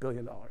 $1.5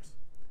 billion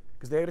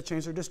because they had to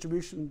change their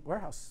distribution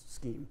warehouse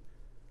scheme.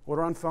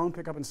 Order on phone,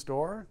 pick up in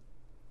store.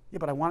 Yeah,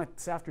 but I want it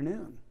this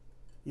afternoon.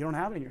 You don't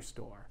have it in your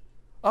store.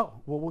 Oh,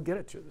 well, we'll get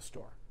it to the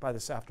store by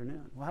this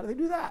afternoon. Well, how do they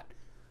do that?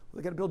 Well,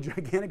 they got to build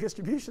gigantic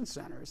distribution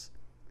centers.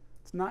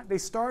 It's not. They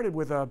started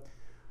with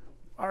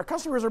our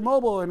customers are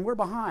mobile and we're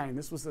behind.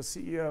 This was the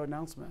CEO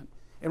announcement.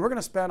 And we're going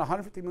to spend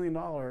 $150 million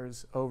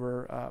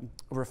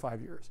over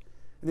 5 years.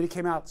 And then he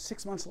came out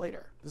 6 months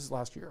later, this is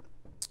last year,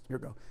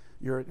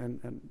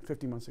 and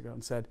 15 months ago,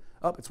 and said,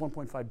 it's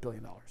 $1.5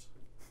 billion.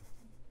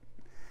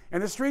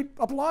 And the street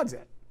applauds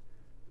it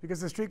because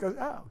the street goes,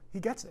 oh, he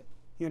gets it.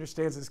 He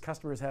understands his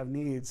customers have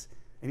needs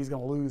and he's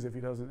going to lose if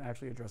he doesn't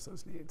actually address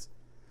those needs.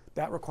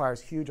 That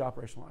requires huge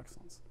operational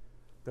excellence.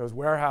 Those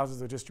warehouses,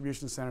 the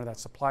distribution center, that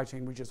supply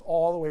chain reaches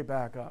all the way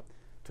back up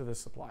to the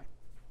supply.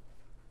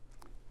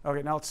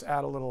 Okay, now let's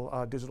add a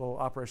little digital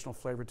operational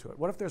flavor to it.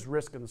 What if there's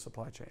risk in the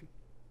supply chain?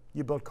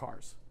 You build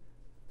cars.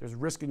 There's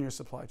risk in your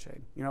supply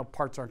chain. You know,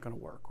 parts aren't going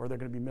to work, or they're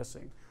going to be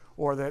missing,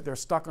 or they're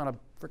stuck on a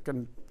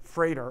freaking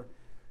freighter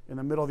in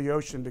the middle of the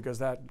ocean because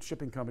that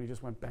shipping company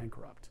just went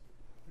bankrupt.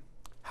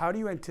 How do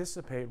you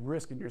anticipate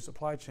risk in your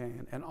supply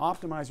chain and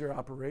optimize your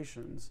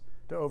operations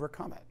to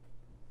overcome it?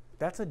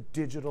 That's a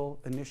digital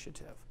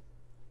initiative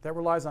that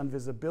relies on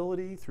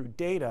visibility through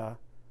data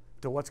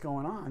to what's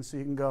going on so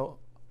you can go,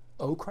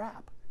 oh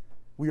crap,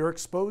 we are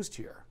exposed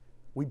here.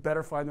 We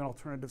better find an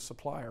alternative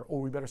supplier,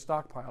 or we better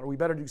stockpile, or we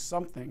better do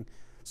something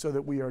so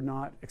that we are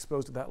not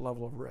exposed to that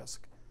level of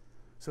risk.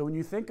 So when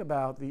you think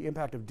about the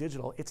impact of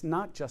digital, it's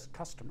not just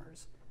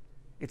customers.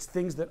 It's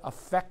things that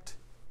affect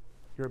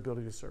your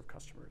ability to serve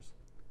customers.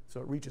 So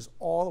it reaches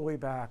all the way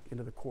back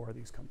into the core of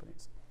these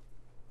companies.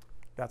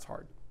 That's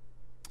hard.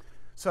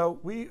 So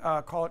we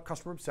call it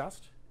customer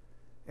obsessed,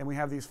 and we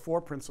have these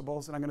 4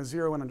 principles, and I'm going to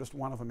zero in on just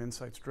one of them,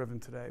 insights driven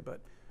today.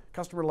 But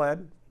customer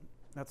led,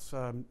 that's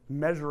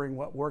measuring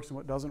what works and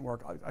what doesn't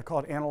work. I call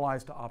it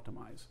analyze to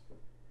optimize.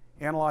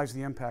 Analyze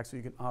the impact so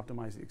you can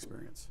optimize the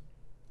experience.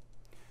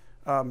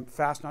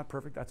 Fast, not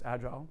perfect, that's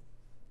agile.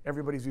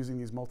 Everybody's using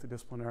these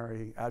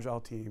multidisciplinary agile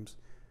teams.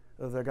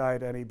 The guy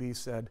at NAB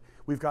said,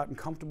 we've gotten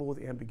comfortable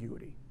with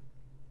ambiguity.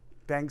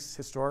 Banks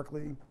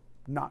historically,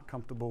 not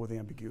comfortable with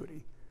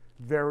ambiguity.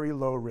 Very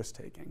low risk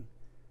taking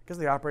because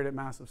they operate at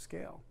massive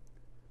scale.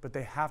 But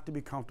they have to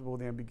be comfortable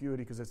with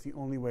ambiguity because it's the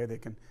only way they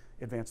can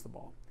advance the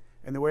ball.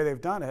 And the way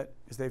they've done it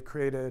is they've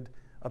created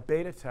a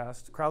beta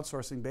test,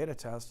 crowdsourcing beta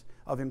test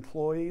of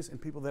employees and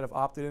people that have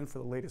opted in for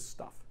the latest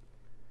stuff.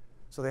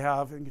 So they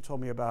have, I think you told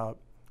me about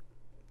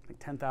like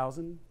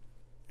 10,000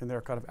 in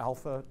their kind of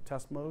alpha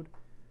test mode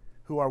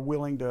who are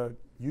willing to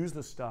use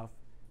the stuff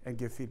and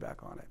give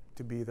feedback on it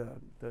to be the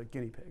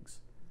guinea pigs.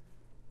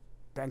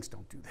 Banks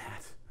don't do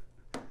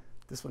that.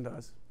 This one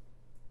does.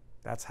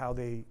 That's how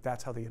they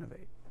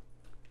innovate.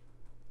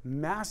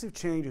 Massive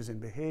changes in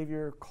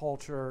behavior,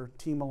 culture,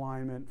 team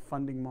alignment,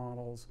 funding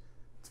models.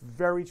 It's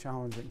very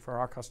challenging for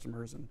our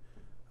customers and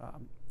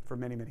for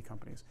many, many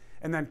companies.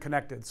 And then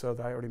connected, so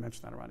I already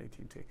mentioned that around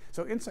AT&T.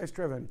 So insights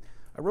driven.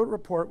 I wrote a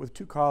report with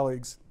 2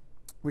 colleagues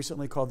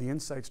recently called the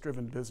Insights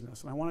Driven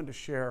Business, and I wanted to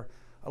share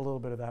a little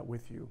bit of that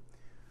with you.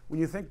 When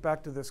you think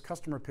back to this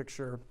customer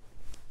picture,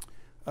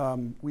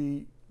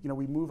 we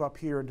move up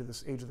here into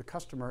this age of the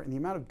customer, and the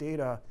amount of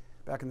data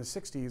back in the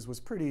 60s was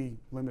pretty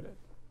limited.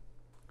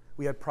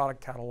 We had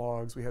product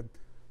catalogs, we had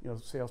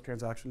sales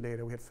transaction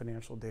data, we had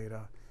financial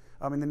data.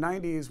 In the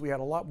 90s, we had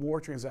a lot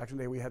more transaction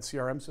data. We had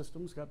CRM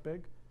systems, got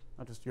big,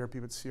 not just ERP,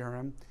 but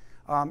CRM.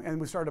 And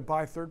we started to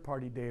buy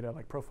third-party data,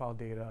 like profile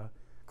data,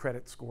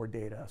 credit score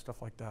data,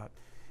 stuff like that.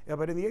 Yeah,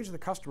 but in the age of the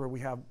customer, we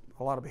have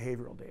a lot of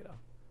behavioral data,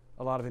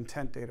 a lot of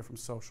intent data from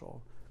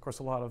social, of course,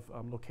 a lot of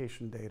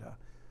location data,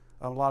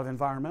 a lot of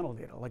environmental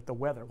data, like the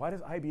weather. Why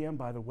does IBM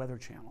buy the Weather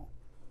Channel?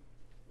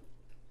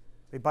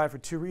 They buy it for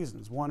 2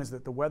 reasons. One is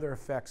that the weather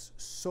affects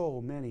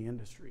so many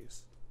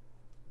industries,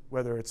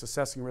 whether it's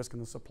assessing risk in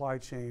the supply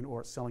chain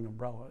or selling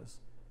umbrellas.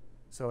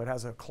 So it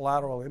has a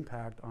collateral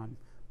impact on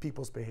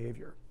people's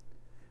behavior.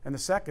 And the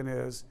second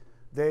is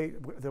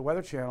the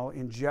Weather Channel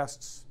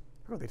ingests,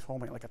 they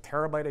told me, like 1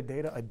 terabyte of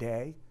data a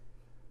day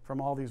from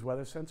all these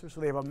weather sensors.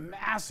 So they have a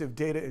massive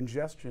data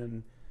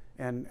ingestion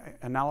and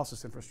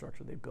analysis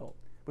infrastructure they built,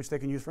 which they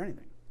can use for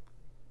anything.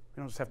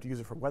 They don't just have to use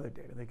it for weather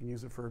data. They can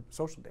use it for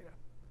social data,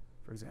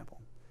 for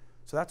example.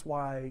 So that's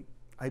why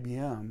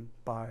IBM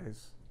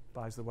buys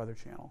the Weather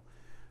Channel.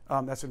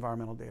 That's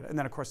environmental data. And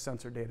then, of course,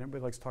 sensor data.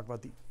 Everybody likes to talk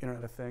about the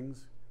Internet of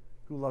Things.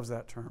 Who loves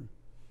that term?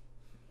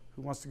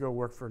 Who wants to go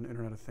work for an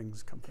Internet of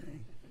Things company?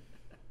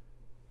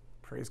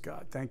 Praise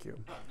God. Thank you.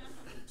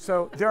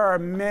 So there are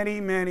many,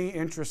 many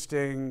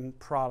interesting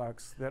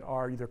products that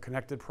are either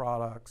connected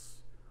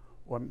products,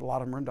 or a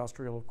lot of them are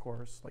industrial, of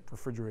course, like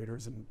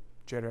refrigerators and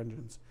jet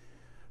engines.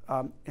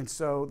 And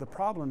so the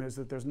problem is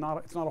that it's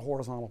not a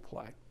horizontal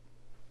play.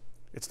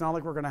 It's not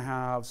like we're going to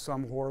have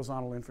some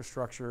horizontal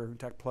infrastructure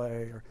tech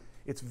play.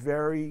 It's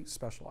very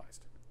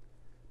specialized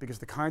because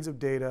the kinds of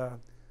data,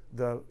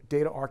 the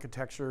data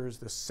architectures,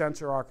 the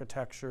sensor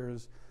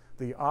architectures,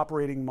 the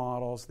operating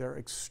models, they're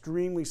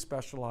extremely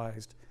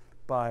specialized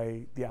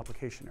by the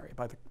application area,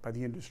 by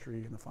the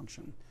industry and the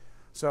function.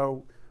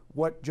 So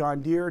what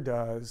John Deere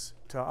does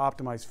to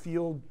optimize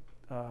field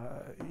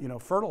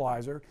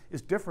fertilizer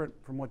is different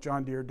from what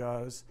John Deere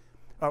does,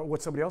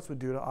 what somebody else would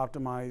do to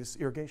optimize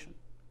irrigation.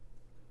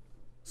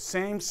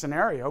 Same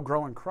scenario,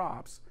 growing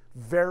crops,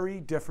 very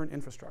different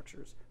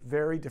infrastructures,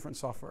 very different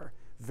software,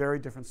 very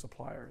different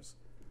suppliers.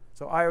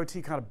 So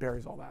IoT kind of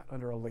buries all that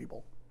under a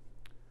label.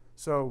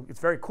 So it's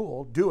very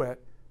cool, do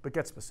it, but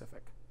get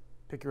specific.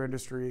 Pick your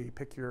industry,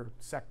 pick your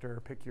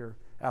sector, pick your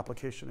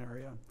application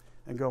area,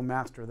 and go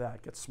master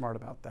that, get smart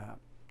about that.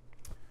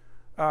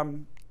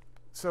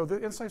 So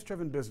the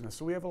insights-driven business.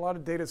 So we have a lot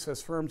of data that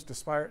says firms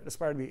aspire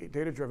to be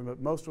data-driven, but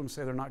most of them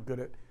say they're not good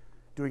at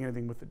doing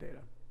anything with the data.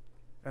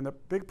 And the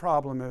big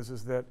problem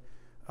is that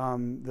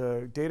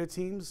the data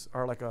teams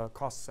are like a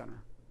cost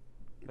center,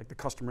 like the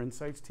customer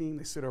insights team.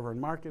 They sit over in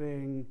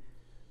marketing.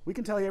 We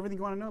can tell you everything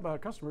you want to know about a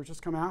customer.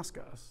 Just come ask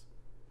us.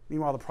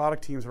 Meanwhile, the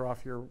product teams are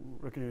off here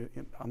looking at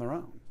it on their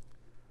own.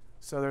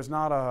 So there's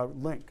not a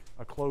link,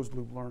 a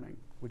closed-loop learning,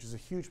 which is a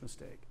huge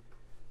mistake.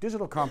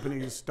 Digital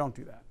companies don't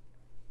do that.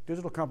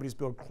 Digital companies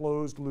build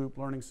closed-loop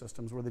learning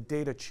systems where the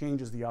data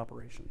changes the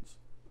operations.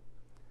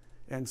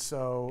 And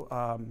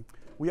so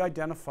we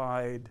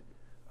identified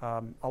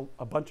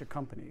a bunch of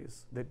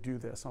companies that do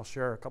this. I'll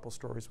share a couple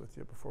stories with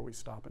you before we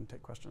stop and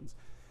take questions.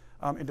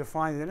 And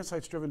define an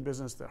insights-driven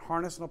business that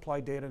harness and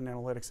apply data and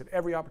analytics at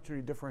every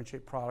opportunity to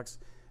differentiate products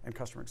and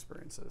customer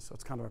experiences. So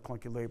it's kind of a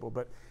clunky label,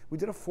 but we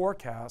did a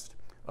forecast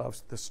of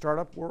the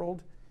startup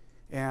world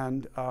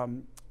and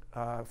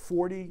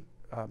 40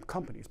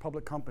 companies,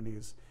 public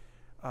companies,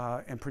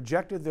 and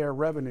projected their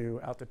revenue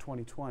out to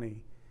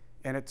 2020,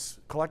 and it's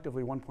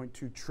collectively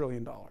 $1.2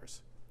 trillion.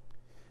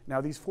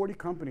 Now these 40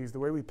 companies, the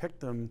way we picked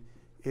them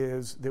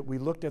is that we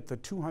looked at the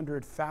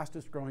 200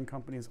 fastest growing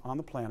companies on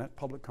the planet,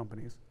 public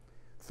companies,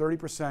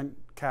 30%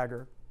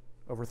 CAGR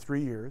over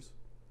 3 years,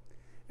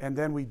 and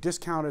then we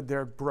discounted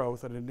their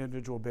growth on an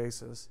individual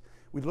basis.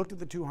 We looked at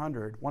the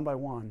 200 one by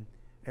one,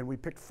 and we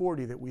picked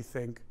 40 that we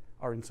think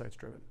are insights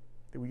driven,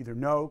 that we either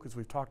know because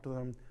we've talked to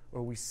them,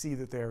 or we see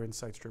that they're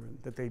insights driven,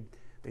 that they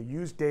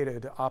use data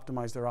to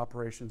optimize their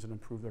operations and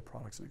improve their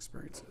products and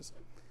experiences.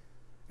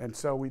 And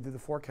so we did the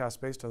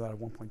forecast based on that of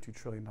 $1.2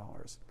 trillion.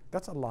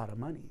 That's a lot of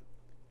money.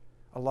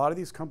 A lot of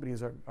these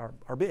companies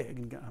are big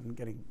and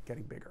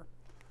getting bigger.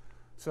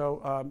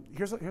 So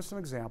here's some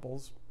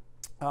examples.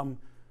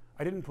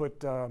 I didn't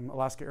put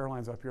Alaska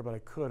Airlines up here, but I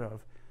could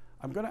have.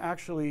 I'm going to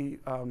actually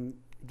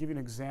give you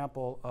an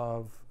example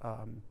of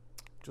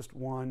just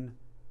one.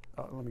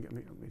 Let me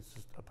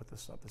just put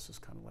this up. This is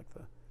kind of like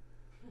the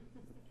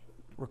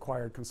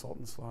required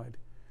consultant slide.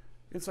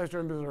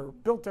 Insights-driven businesses are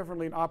built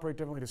differently and operate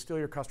differently to steal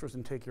your customers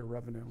and take your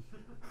revenue.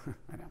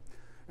 I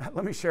know.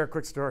 Let me share a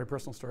quick story,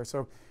 personal story.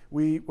 So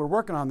we're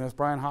working on this,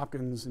 Brian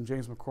Hopkins and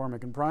James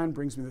McCormick, and Brian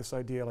brings me this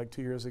idea like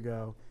 2 years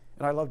ago,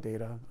 and I love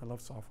data, I love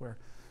software.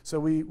 So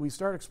we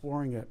start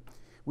exploring it.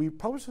 We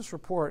publish this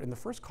report, and the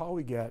first call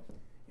we get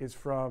is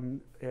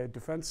from a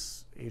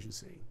defense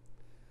agency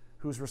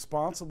who's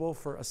responsible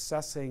for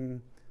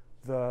assessing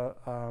the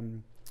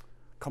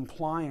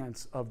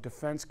compliance of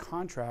defense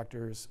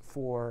contractors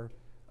for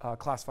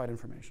classified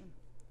information.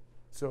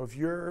 So if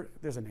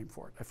there's a name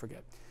for it, I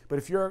forget. But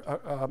if you're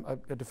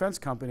a defense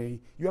company,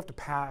 you have to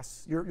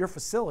pass, your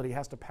facility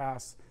has to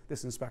pass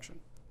this inspection,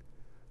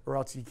 or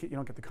else you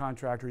don't get the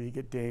contract, or you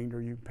get dinged,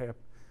 or you pay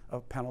a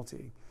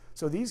penalty.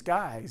 So these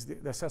guys,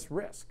 they assess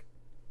risk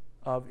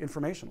of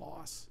information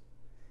loss.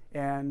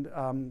 And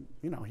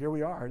here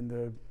we are in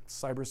the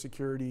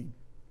cybersecurity,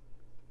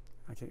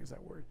 I can't use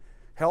that word,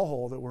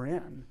 hellhole that we're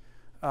in.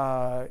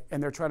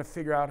 And they're trying to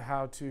figure out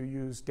how to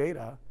use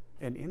data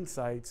and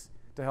insights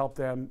to help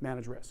them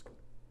manage risk.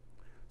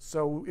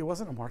 So it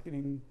wasn't a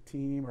marketing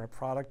team or a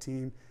product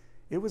team.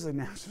 It was a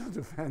national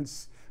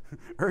defense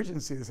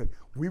urgency that said,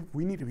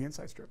 we need to be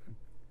insights driven.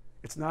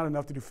 It's not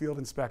enough to do field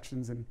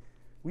inspections. And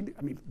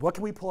what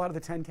can we pull out of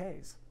the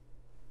 10Ks?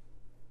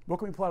 What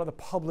can we pull out of the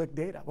public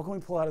data? What can we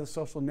pull out of the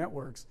social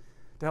networks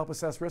to help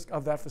assess risk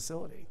of that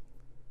facility?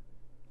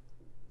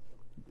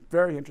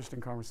 Very interesting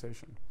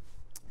conversation.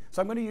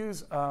 So I'm going to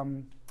use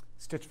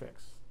Stitch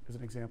Fix as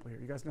an example here.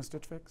 You guys know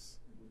Stitch Fix?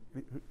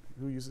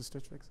 Who uses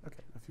Stitch Fix?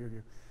 Okay, a few of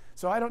you.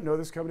 So I don't know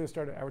this company that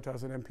started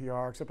advertising on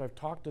NPR, except I've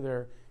talked to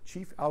their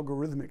chief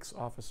algorithmics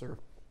officer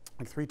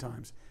like 3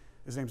 times.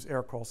 His name's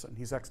Eric Colson.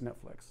 He's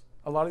ex-Netflix.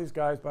 A lot of these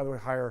guys, by the way,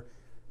 hire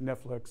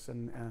Netflix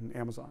and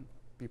Amazon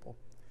people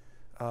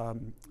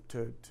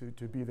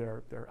to be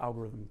their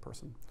algorithm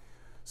person.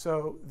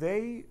 So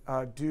they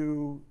I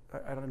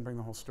don't bring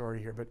the whole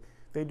story here, but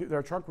they're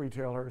a trunk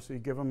retailer, so you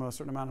give them a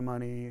certain amount of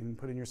money and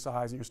put in your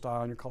size and your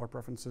style and your color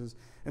preferences,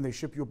 and they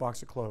ship you a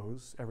box of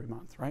clothes every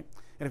month, right?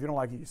 And if you don't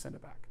like it, you send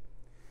it back.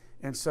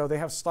 And so they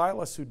have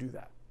stylists who do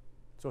that.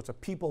 So it's a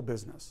people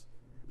business,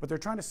 but they're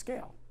trying to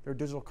scale. They're a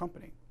digital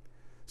company.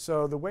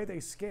 So the way they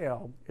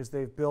scale is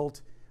they've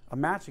built a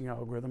matching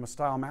algorithm, a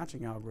style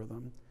matching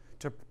algorithm,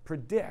 to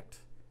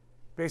predict,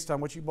 based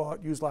on what you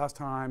used last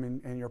time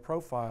and your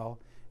profile,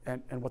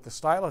 and what the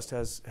stylist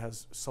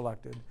has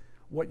selected,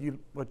 what you're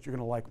going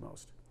to like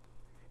most.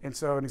 And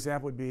so an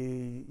example would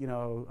be,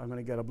 I'm going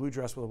to get a blue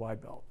dress with a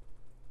wide belt.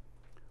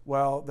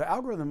 Well, the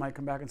algorithm might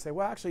come back and say,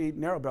 well, actually,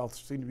 narrow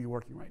belts seem to be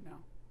working right now.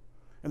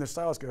 And the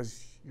stylist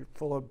goes, you're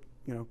full of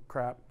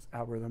crap,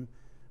 algorithm.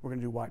 We're going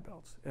to do wide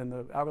belts. And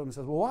the algorithm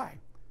says, well, why?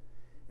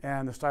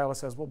 And the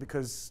stylist says, well,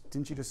 because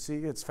didn't you just see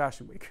it's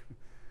Fashion Week,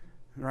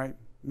 right?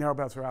 Narrow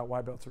belts are out,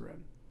 wide belts are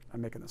in.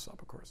 I'm making this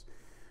up, of course.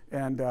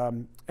 And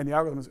the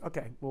algorithm is,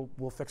 okay,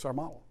 we'll fix our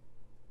model,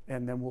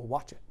 and then we'll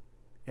watch it.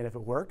 And if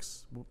it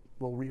works,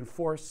 we'll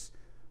reinforce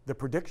the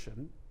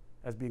prediction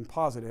as being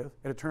positive,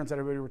 and it turns out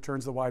everybody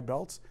returns the wide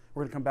belts.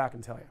 We're going to come back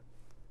and tell you.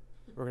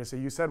 We're going to say,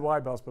 you said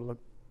wide belts, but look,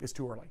 it's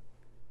too early.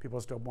 People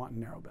are still wanting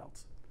narrow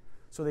belts.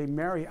 So they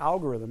marry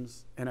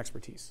algorithms and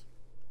expertise.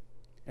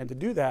 And to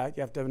do that,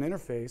 you have to have an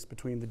interface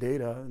between the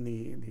data and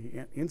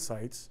the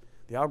insights,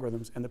 the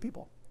algorithms, and the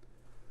people.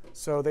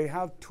 So they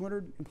have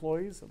 200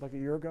 employees, like a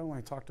year ago when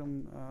I talked to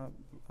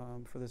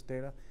them for this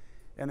data,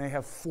 and they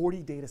have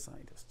 40 data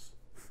scientists.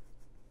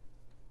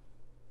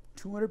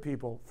 200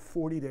 people,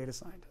 40 data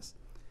scientists.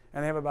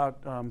 And they have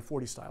about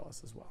 40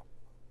 stylists as well.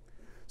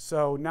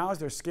 So now as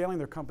they're scaling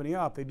their company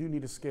up, they do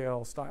need to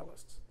scale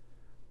stylists.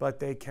 But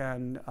they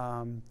can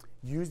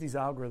use these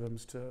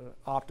algorithms to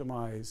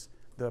optimize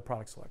the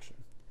product selection.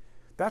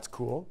 That's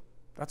cool.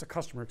 That's a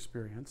customer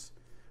experience.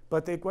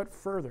 But they went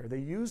further. They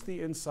use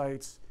the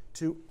insights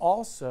to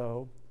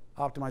also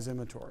optimize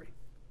inventory.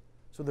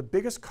 So the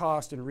biggest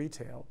cost in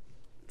retail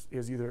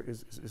is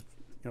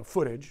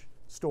footage,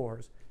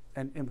 stores,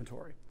 and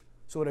inventory.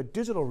 So at a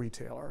digital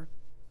retailer,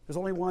 there's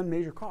only one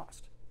major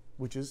cost,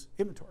 which is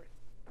inventory.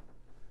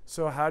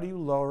 So how do you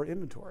lower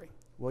inventory?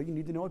 Well, you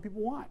need to know what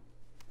people want,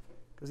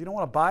 because you don't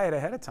want to buy it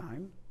ahead of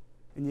time,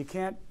 and you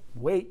can't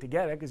wait to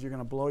get it because you're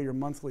going to blow your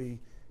monthly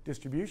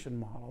distribution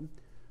model.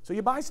 So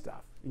you buy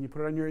stuff, and you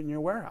put it in your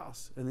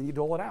warehouse, and then you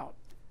dole it out.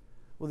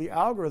 Well, the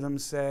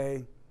algorithms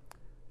say,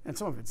 and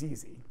some of it's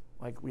easy.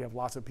 Like we have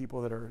lots of people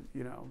that are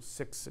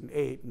 6 and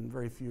 8, and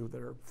very few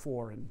that are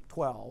 4 and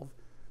 12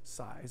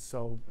 size.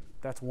 So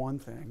that's one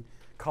thing.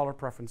 Color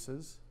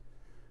preferences,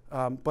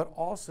 but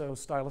also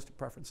stylistic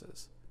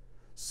preferences.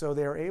 So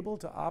they're able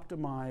to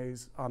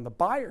optimize on the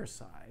buyer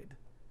side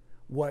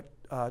what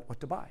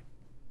to buy.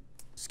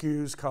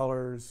 SKUs,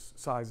 colors,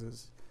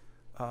 sizes.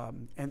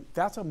 And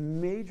that's a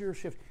major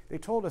shift. They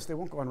told us, they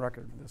won't go on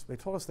record for this, they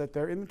told us that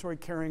their inventory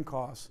carrying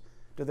costs,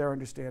 to their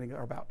understanding,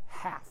 are about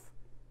half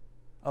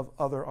of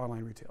other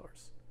online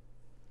retailers.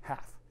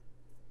 Half.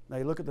 Now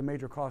you look at the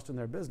major cost in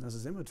their business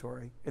is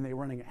inventory, and they're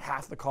running at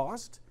half the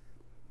cost.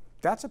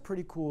 That's a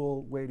pretty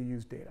cool way to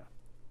use data.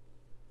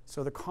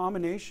 So the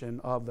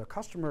combination of the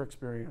customer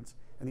experience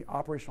and the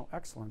operational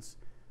excellence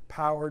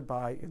powered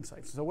by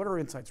insights. So what are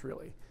insights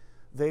really?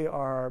 They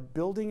are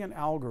building an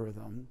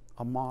algorithm,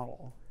 a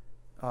model,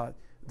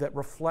 that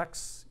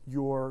reflects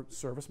your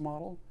service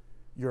model,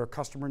 your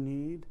customer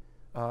need,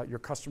 your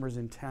customer's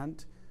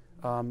intent,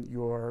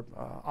 your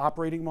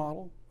operating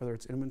model, whether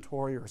it's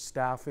inventory or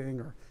staffing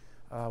or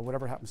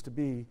whatever it happens to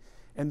be,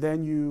 and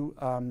then you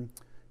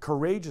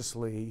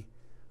courageously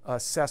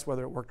assess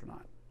whether it worked or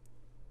not.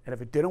 And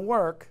if it didn't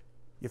work,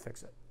 you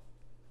fix it.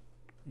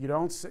 You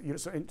don't. So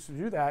to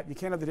do that, you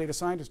can't have the data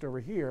scientist over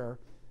here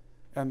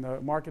and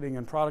the marketing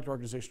and product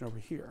organization over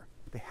here.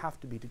 They have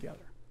to be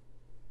together.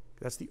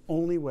 That's the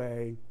only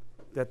way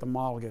that the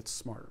model gets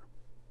smarter.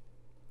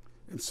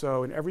 And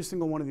so in every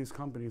single one of these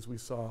companies, we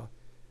saw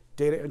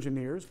data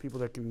engineers, people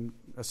that can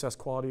assess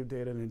quality of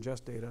data and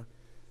ingest data,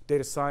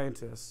 data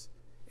scientists,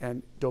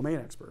 and domain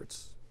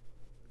experts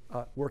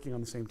working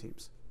on the same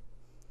teams.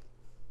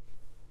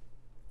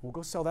 Well,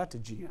 go sell that to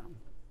GM.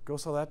 Go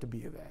sell that to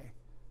B of A.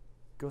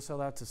 Go sell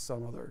that to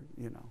some other,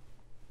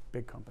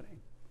 big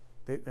company.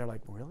 They're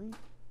like, really?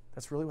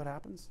 That's really what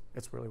happens?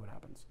 It's really what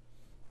happens.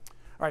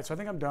 All right, so I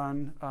think I'm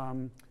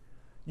done.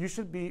 You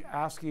should be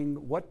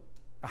asking,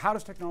 how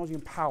does technology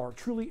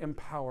truly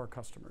empower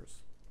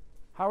customers?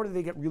 How do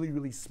they get really,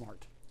 really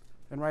smart?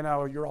 And right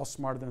now, you're all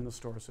smarter than the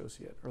store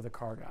associate or the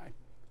car guy.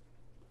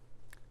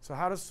 So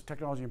how does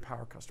technology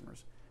empower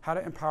customers? How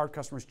do empowered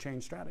customers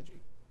change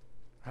strategy?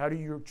 How do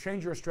you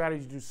change your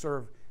strategy to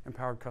serve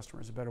empowered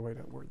customers? A better way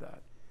to word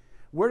that.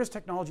 Where does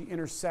technology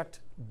intersect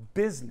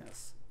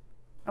business?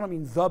 I don't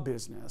mean the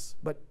business,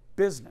 but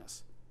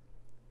business.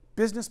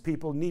 Business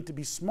people need to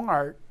be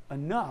smart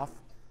enough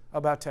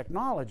about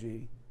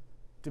technology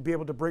to be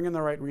able to bring in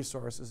the right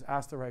resources,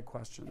 ask the right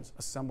questions,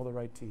 assemble the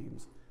right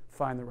teams,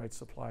 find the right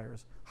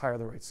suppliers, hire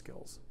the right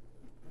skills.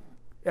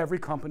 Every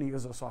company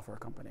is a software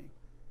company.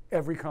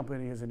 Every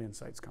company is an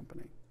insights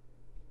company.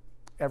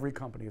 Every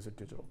company is a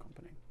digital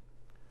company.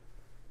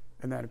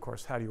 And then, of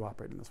course, how do you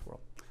operate in this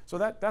world? So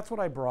that's what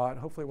I brought.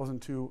 Hopefully it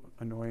wasn't too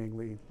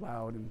annoyingly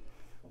loud and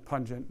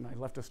pungent, and I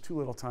left us too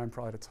little time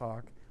probably to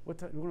talk. What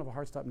time? You want to have a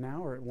hard stop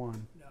now or at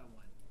 1? No, 1.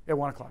 At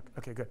 1 o'clock.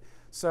 Okay, good.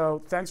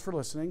 So thanks for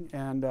listening,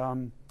 and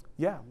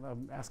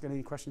ask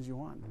any questions you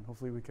want, and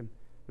hopefully we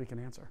can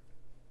answer.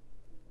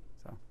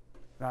 So,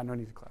 no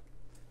need to clap.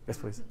 Yes,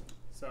 please.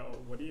 So,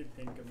 what do you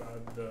think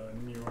about the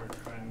newer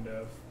trend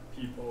of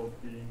people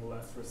being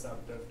less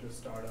receptive to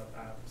startup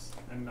apps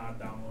and not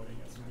downloading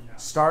as many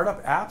apps?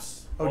 Startup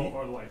apps? Or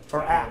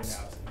apps.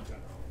 Apps in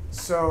general.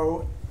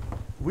 So,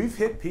 we've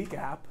hit peak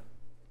app.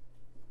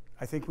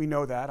 I think we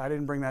know that. I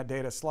didn't bring that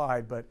data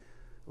slide, but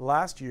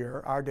last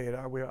year, our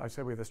data, I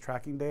said we have this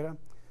tracking data.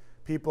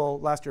 People,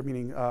 last year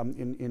meaning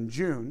in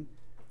June,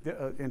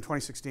 in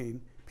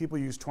 2016, people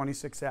used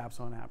 26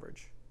 apps on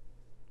average.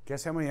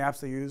 Guess how many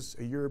apps they used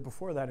a year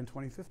before that in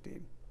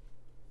 2015?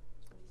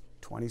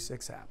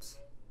 26 apps.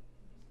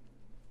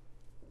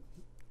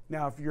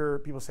 Now, if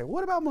people say,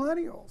 what about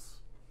millennials?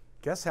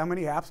 Guess how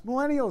many apps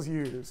millennials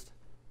used?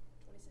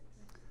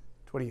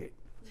 28.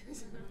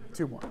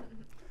 2 more.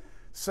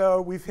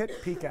 So we've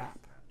hit peak app.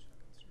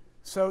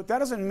 So that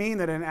doesn't mean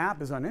that an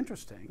app is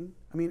uninteresting.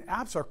 I mean,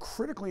 apps are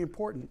critically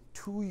important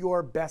to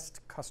your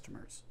best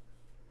customers.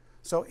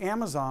 So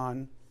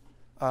Amazon,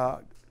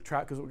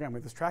 because again,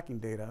 with this tracking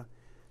data,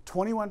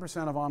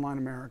 21% of online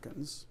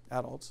Americans,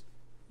 adults,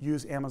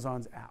 use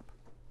Amazon's app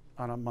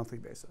on a monthly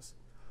basis.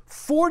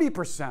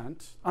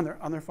 40%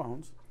 on their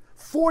phones,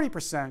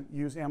 40%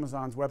 use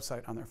Amazon's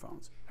website on their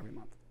phones every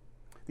month.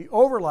 The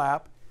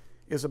overlap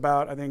is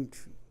about, I think,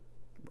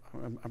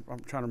 I'm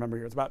trying to remember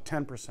here, it's about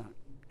 10%.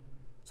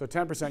 So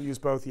 10% use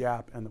both the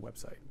app and the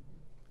website.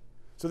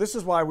 So this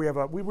is why we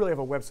really have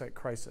a website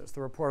crisis.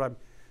 The report I'm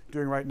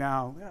doing right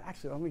now,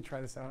 actually, let me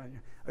try this out on you.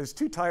 There's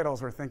 2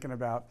 titles we're thinking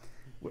about.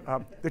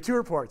 There are 2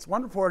 reports.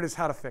 One report is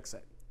how to fix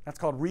it. That's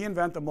called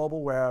Reinvent the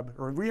Mobile Web,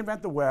 or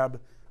Reinvent the Web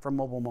for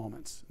Mobile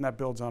Moments. And that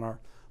builds on our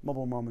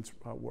Mobile Moments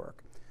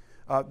work.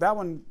 That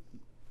one,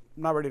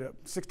 I'm not ready to,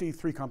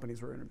 63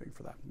 companies were interviewing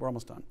for that. We're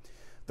almost done.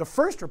 The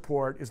first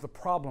report is the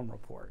problem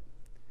report.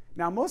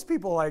 Now, most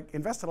people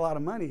invested a lot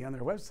of money on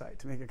their website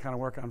to make it kind of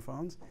work on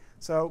phones,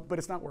 but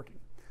it's not working.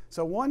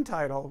 So one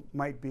title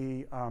might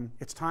be,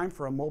 it's time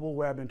for a mobile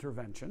web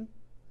intervention.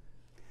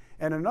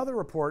 And another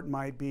report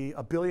might be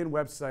a billion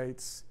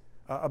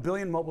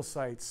mobile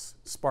sites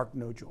sparked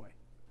no joy.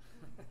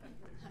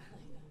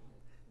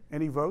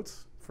 Any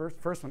votes?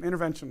 First one,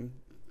 intervention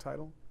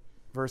title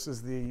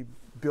versus the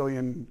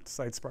billion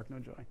sites sparked no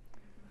joy.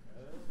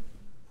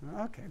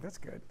 Okay, that's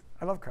good.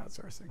 I love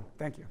crowdsourcing.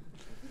 Thank you.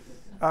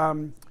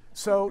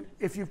 So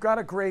if you've got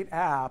a great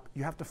app,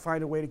 you have to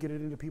find a way to get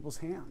it into people's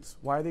hands.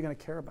 Why are they going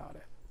to care about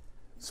it?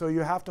 So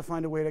you have to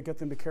find a way to get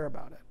them to care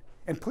about it.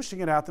 And pushing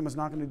it at them is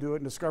not going to do it,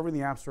 and discovering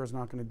the App Store is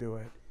not going to do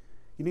it.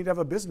 You need to have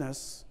a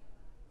business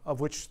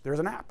of which there's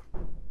an app.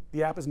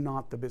 The app is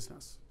not the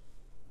business.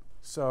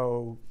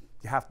 So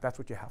that's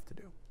what you have to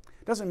do.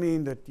 It doesn't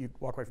mean that you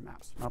walk away from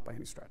apps, not by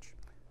any stretch.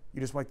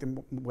 You just make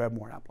the web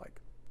more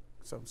app-like.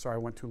 So sorry, I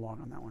went too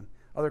long on that one.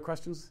 Other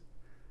questions?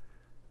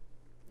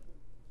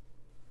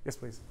 Yes,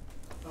 please.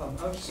 I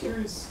was just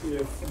curious if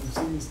you've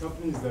seen these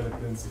companies that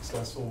have been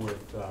successful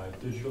with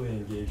digitally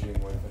engaging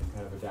with and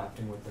kind of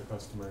adapting with their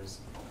customers.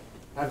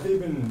 Have they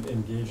been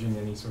engaging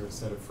any sort of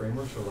set of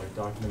frameworks or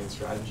documented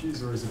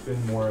strategies, or has it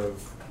been more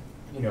of,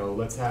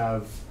 let's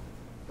have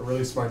a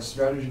really smart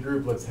strategy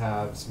group, let's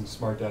have some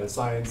smart data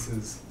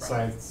scientists,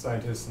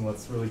 and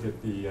let's really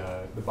get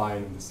the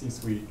buy-in in the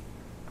C-suite?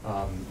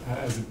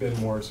 Has it been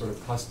more sort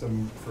of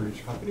custom for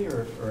each company,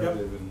 or have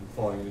they been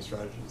following any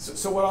strategies?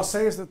 So what I'll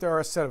say is that there are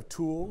a set of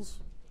tools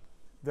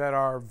that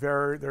are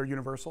they're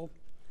universal.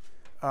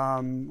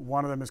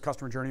 One of them is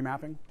customer journey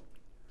mapping.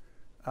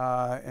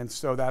 And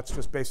so that's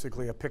just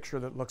basically a picture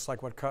that looks like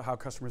how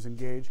customers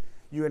engage.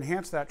 You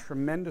enhance that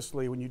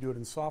tremendously when you do it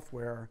in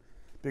software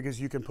because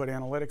you can put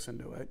analytics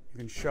into it. You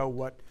can show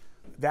what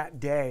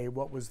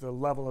was the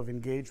level of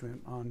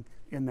engagement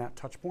in that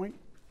touch point.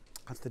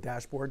 That's the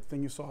dashboard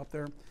thing you saw up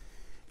there.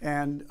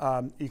 And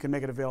you can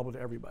make it available to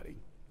everybody.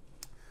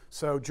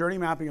 So journey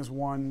mapping is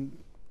one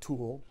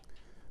tool.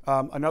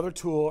 Another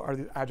tool are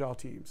the agile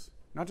teams.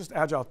 Not just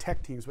agile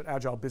tech teams, but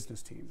agile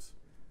business teams.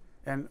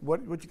 And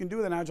what you can do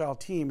with an agile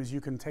team is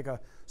you can take a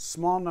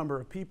small number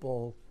of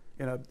people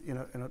in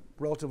a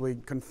relatively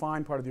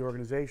confined part of the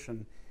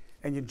organization,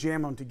 and you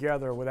jam them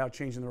together without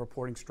changing the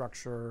reporting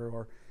structure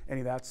or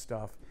any of that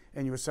stuff,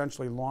 and you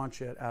essentially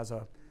launch it as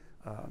a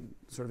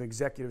sort of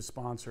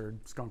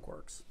executive-sponsored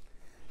skunkworks.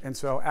 And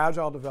so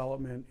agile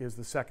development is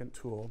the second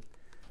tool.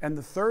 And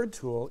the third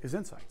tool is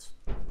insights.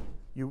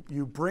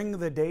 You bring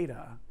the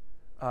data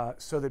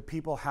so that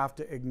people have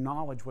to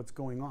acknowledge what's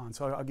going on.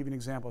 So I'll give you an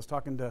example. I was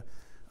talking to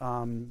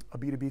a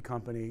B2B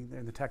company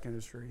in the tech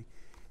industry,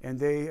 and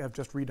they have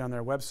just redone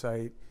their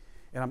website,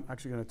 and I'm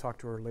actually going to talk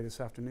to her later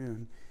this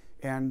afternoon.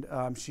 And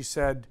she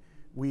said,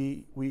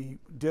 we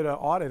did an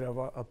audit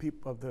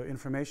of the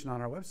information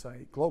on our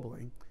website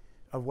globally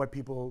of what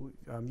people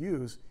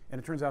use, and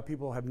it turns out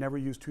people have never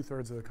used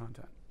 2/3 of the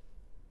content.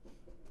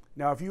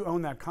 Now, if you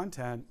own that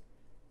content,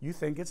 you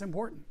think it's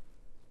important,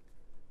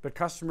 but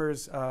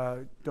customers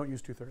don't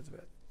use 2/3 of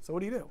it. So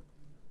what do?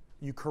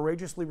 You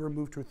courageously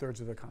remove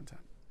 2/3 of the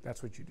content.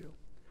 That's what you do.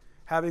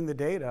 Having the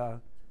data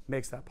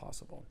makes that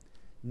possible.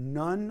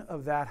 None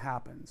of that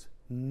happens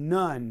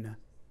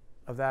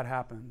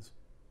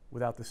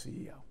without the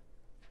CEO.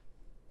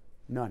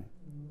 None.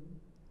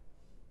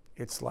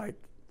 It's like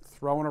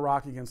throwing a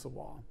rock against the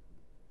wall.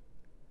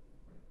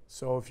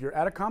 So if you're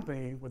at a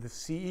company where the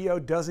CEO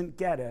doesn't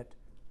get it,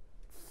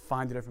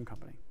 find a different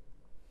company.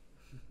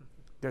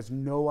 There's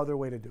no other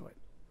way to do it.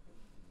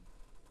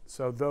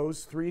 So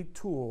those three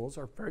tools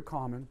are very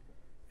common,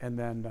 and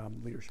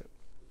then leadership.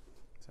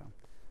 So,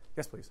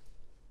 yes, please.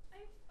 I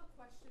have a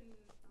question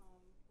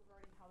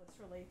regarding how this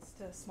relates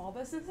to small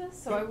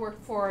businesses. So I work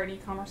for an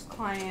e-commerce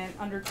client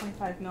under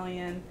 25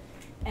 million,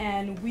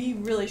 and we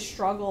really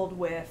struggled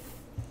with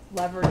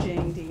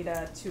leveraging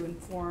data to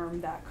inform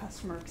that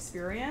customer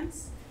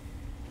experience.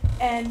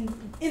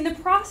 And in the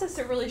process,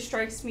 it really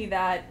strikes me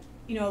that,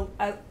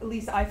 at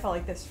least I felt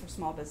like this for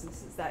small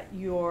businesses, that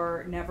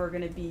you're never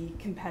going to be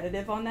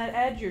competitive on that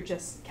edge. You're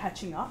just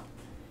catching up.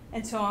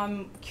 And so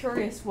I'm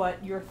curious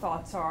what your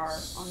thoughts are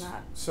on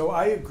that. So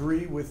I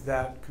agree with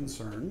that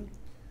concern.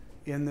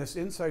 In this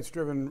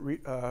insights-driven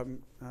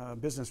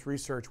business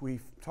research,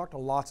 we've talked to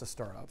lots of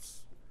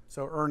startups.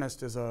 So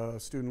Earnest is a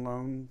student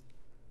loan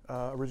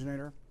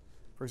originator,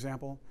 for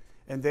example.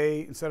 And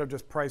they, instead of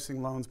just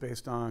pricing loans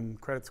based on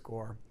credit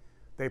score,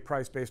 they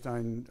price based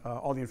on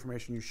all the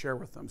information you share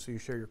with them. So you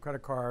share your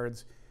credit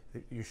cards,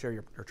 you share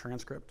your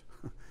transcript,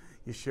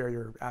 you share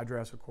your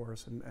address, of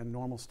course, and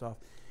normal stuff.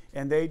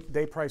 And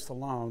they price the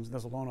loans.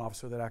 There's a loan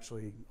officer that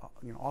actually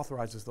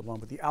authorizes the loan,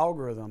 but the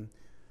algorithm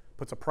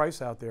puts a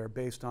price out there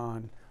based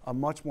on a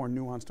much more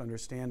nuanced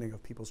understanding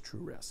of people's true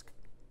risk.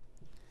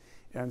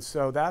 And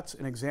so that's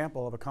an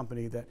example of a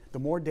company that the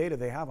more data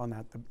they have on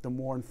that, the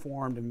more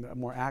informed and the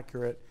more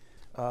accurate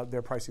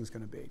their pricing is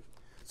going to be.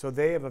 So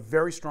they have a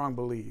very strong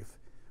belief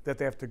that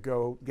they have to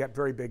go get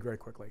very big very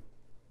quickly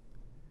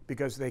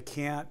because they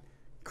can't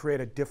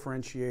create a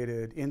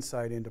differentiated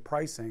insight into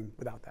pricing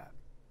without that.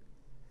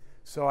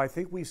 So I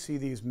think we see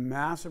these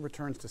massive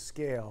returns to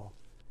scale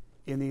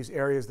in these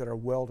areas that are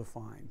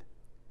well-defined.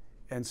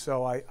 And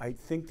so I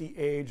think the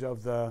age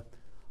of the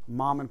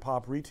mom and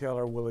pop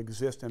retailer will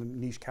exist in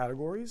niche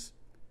categories,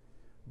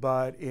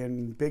 but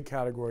in big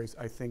categories,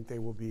 I think they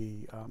will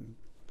be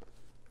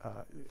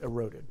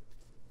eroded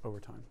over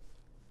time.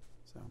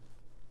 So,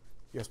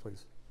 yes,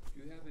 please.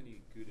 Do you have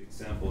any good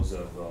examples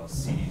of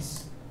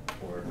cities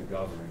or the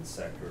government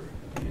sector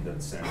in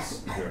that sense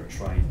they're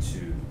trying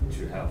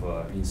to have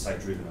an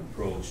insight-driven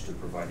approach to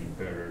providing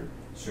better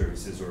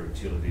services or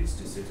utilities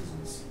to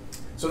citizens?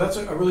 So that's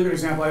a really good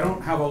example. I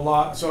don't have a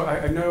lot. So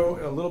I know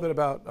a little bit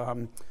about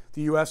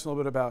the U.S., a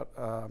little bit about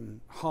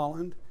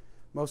Holland,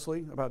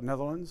 mostly about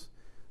Netherlands.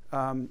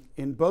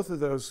 In both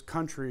of those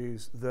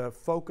countries, the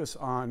focus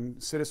on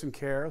citizen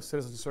care,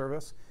 citizen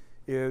service,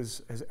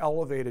 has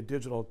elevated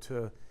digital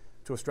to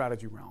a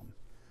strategy realm.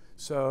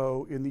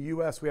 So in the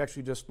U.S., we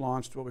actually just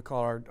launched what we call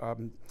our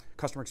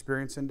Customer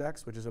Experience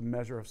Index, which is a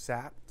measure of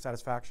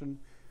satisfaction,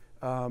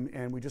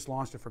 and we just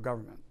launched it for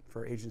government,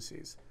 for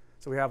agencies.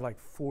 So we have like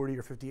 40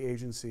 or 50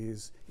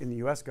 agencies in the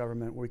U.S.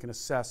 government where we can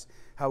assess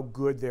how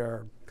good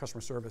their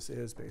customer service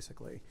is,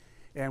 basically.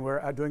 And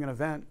we're doing an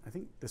event, I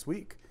think this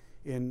week,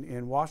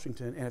 in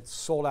Washington, and it's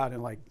sold out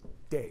in like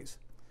days.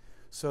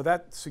 So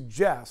that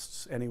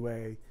suggests,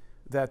 anyway,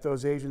 that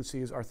those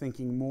agencies are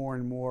thinking more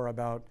and more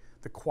about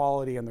the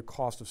quality and the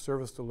cost of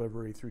service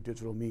delivery through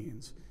digital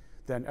means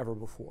than ever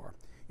before.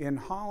 In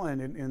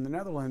Holland, in the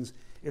Netherlands,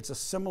 it's a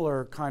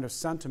similar kind of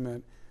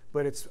sentiment,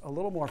 but it's a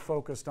little more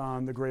focused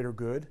on the greater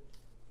good.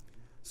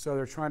 So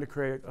they're trying to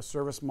create a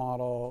service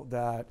model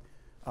that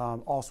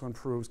also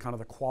improves kind of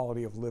the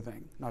quality of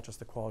living, not just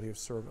the quality of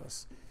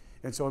service.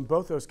 And so in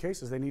both those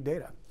cases, they need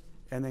data,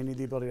 and they need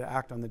the ability to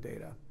act on the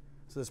data.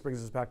 So this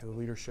brings us back to the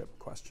leadership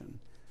question.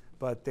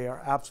 But they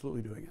are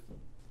absolutely doing it,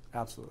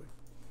 absolutely.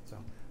 So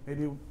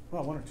maybe,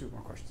 well, one or two more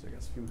questions, I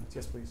guess, a few minutes.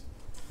 Yes, please.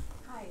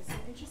 Hi, so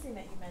interesting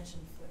that you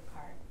mentioned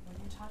Flipkart. When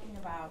you're talking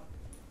about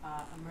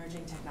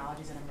emerging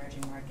technologies and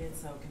emerging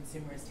markets, so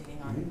consumers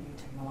taking on a new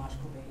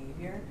technological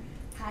behavior,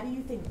 how do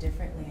you think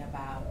differently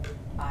about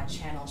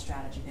channel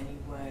strategy than you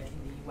would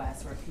in the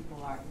US, where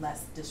people are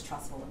less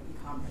distrustful of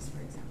e-commerce,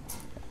 for example?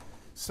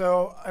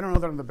 So I don't know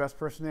that I'm the best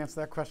person to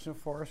answer that question,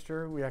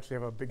 Forrester. We actually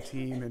have a big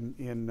team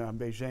in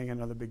Beijing, and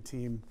another big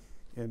team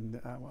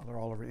in, well, they're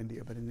all over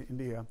India, but in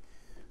India.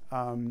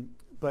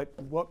 But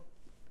what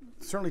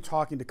certainly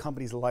talking to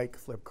companies like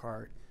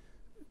Flipkart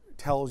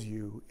tells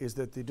you is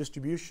that the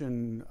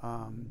distribution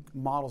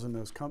models in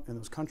those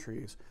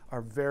countries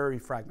are very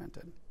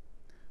fragmented.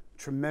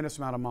 Tremendous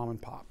amount of mom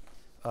and pop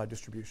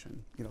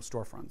distribution,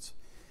 storefronts.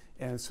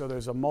 And so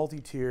there's a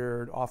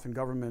multi-tiered, often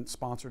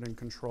government-sponsored and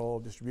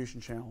controlled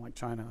distribution channel, like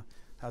China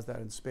has that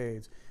in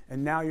spades.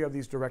 And now you have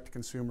these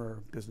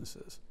direct-to-consumer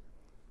businesses,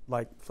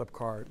 like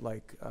Flipkart,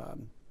 like,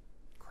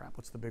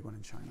 what's the big one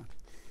in China?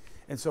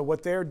 And so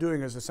what they're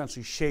doing is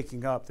essentially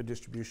shaking up the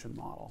distribution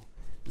model.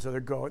 And so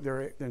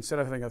they're instead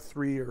of having a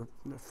 3 or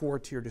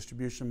 4-tier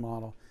distribution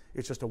model,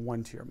 it's just a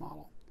 1-tier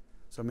model.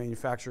 So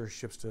manufacturer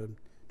ships to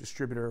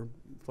distributor,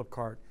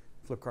 Flipkart,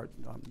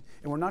 and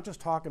we're not just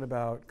talking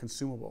about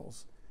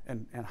consumables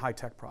and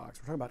high-tech products.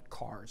 We're talking about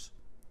cars.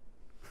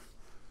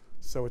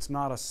 So it's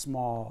not a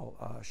small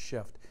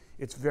shift.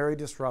 It's very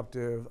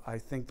disruptive. I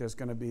think there's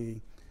going to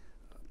be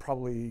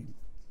probably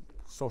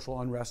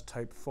social unrest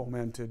type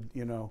fomented,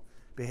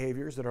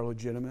 behaviors that are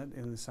legitimate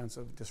in the sense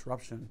of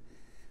disruption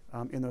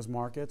in those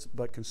markets,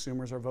 but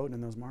consumers are voting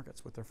in those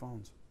markets with their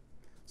phones.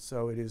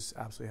 So it is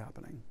absolutely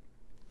happening.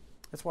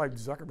 That's why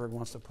Zuckerberg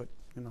wants to put,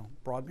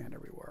 broadband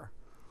everywhere.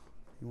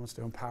 He wants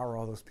to empower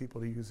all those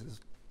people to use his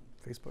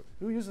Facebook.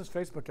 Who uses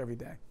Facebook every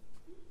day?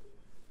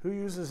 Who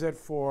uses it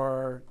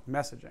for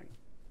messaging?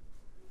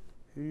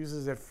 Who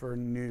uses it for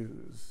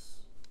news?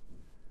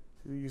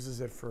 Who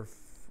uses it for,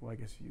 I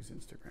guess you use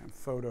Instagram,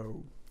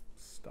 photo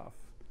stuff?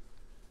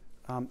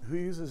 Who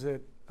uses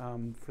it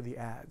for the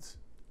ads?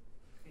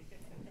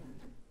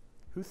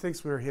 Who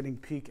thinks we're hitting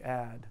peak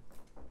ad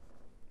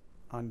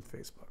on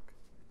Facebook?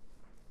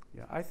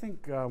 Yeah, I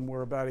think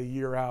we're about a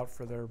year out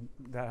for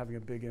that having a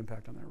big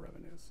impact on their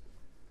revenues.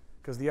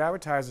 Because the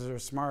advertisers are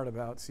smart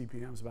about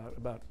CPMs,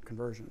 about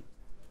conversion.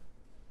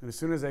 And as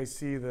soon as they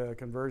see the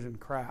conversion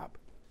crap,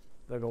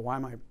 they go, why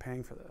am I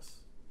paying for this?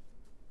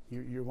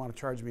 You want to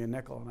charge me a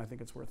nickel, and I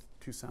think it's worth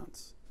 2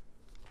 cents.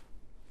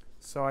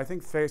 So I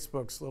think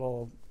Facebook's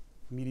little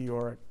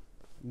meteoric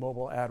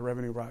mobile ad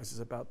revenue rise is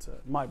about to,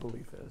 my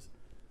belief is,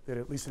 that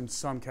at least in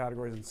some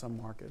categories and some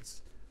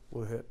markets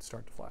will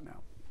start to flatten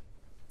out.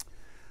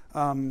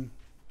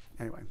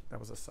 Anyway, that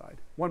was a side.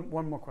 One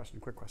more question,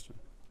 quick question.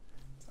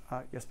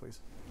 Yes, please.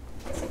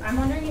 I'm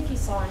wondering if you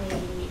saw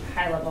any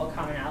high-level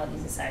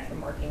commonalities aside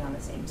from working on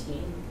the same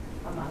team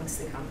amongst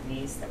the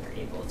companies that were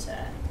able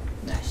to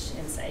mesh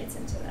insights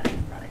into that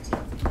product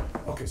team.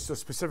 Okay, so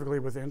specifically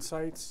with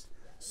insights,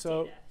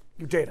 Data.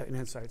 Data and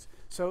insights.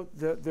 So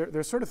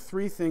there's sort of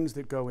 3 things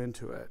that go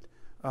into it,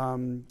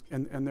 and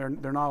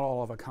they're not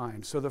all of a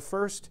kind. So the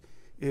first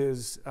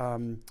is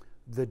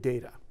the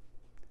data.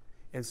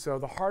 And so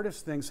the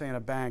hardest thing, say, in a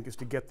bank is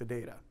to get the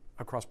data.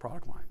 across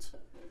product lines.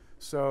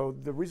 So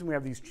the reason we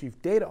have these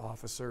chief data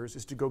officers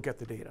is to go get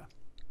the data.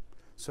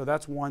 So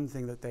that's one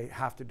thing that they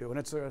have to do, and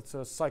it's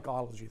a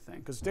psychology thing,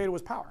 because data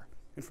was power,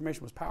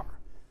 information was power.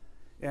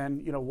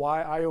 And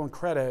why I own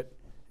credit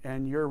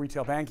and you're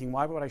retail banking,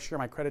 why would I share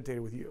my credit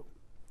data with you?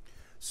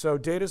 So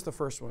data is the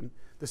first one.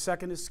 The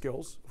second is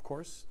skills, of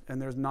course,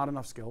 and there's not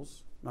enough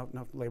skills, not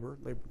enough labor,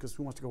 because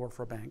who wants to go work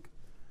for a bank?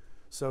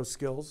 So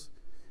skills.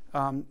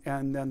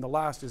 And then the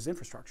last is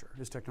infrastructure,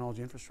 is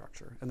technology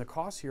infrastructure. And the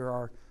costs here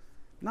are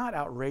not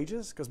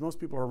outrageous, because most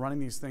people are running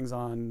these things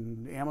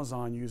on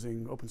Amazon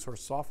using open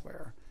source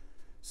software.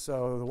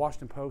 So the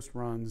Washington Post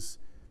runs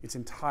its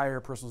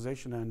entire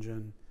personalization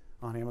engine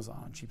on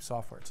Amazon, cheap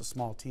software. It's a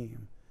small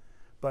team.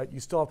 But you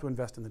still have to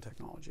invest in the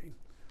technology.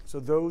 So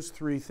those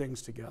three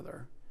things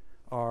together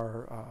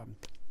are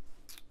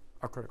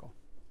critical.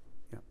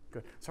 Yeah,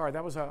 good. Sorry,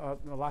 that was the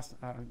last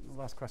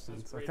question.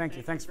 That's So great. thank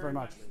you. Thanks very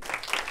much.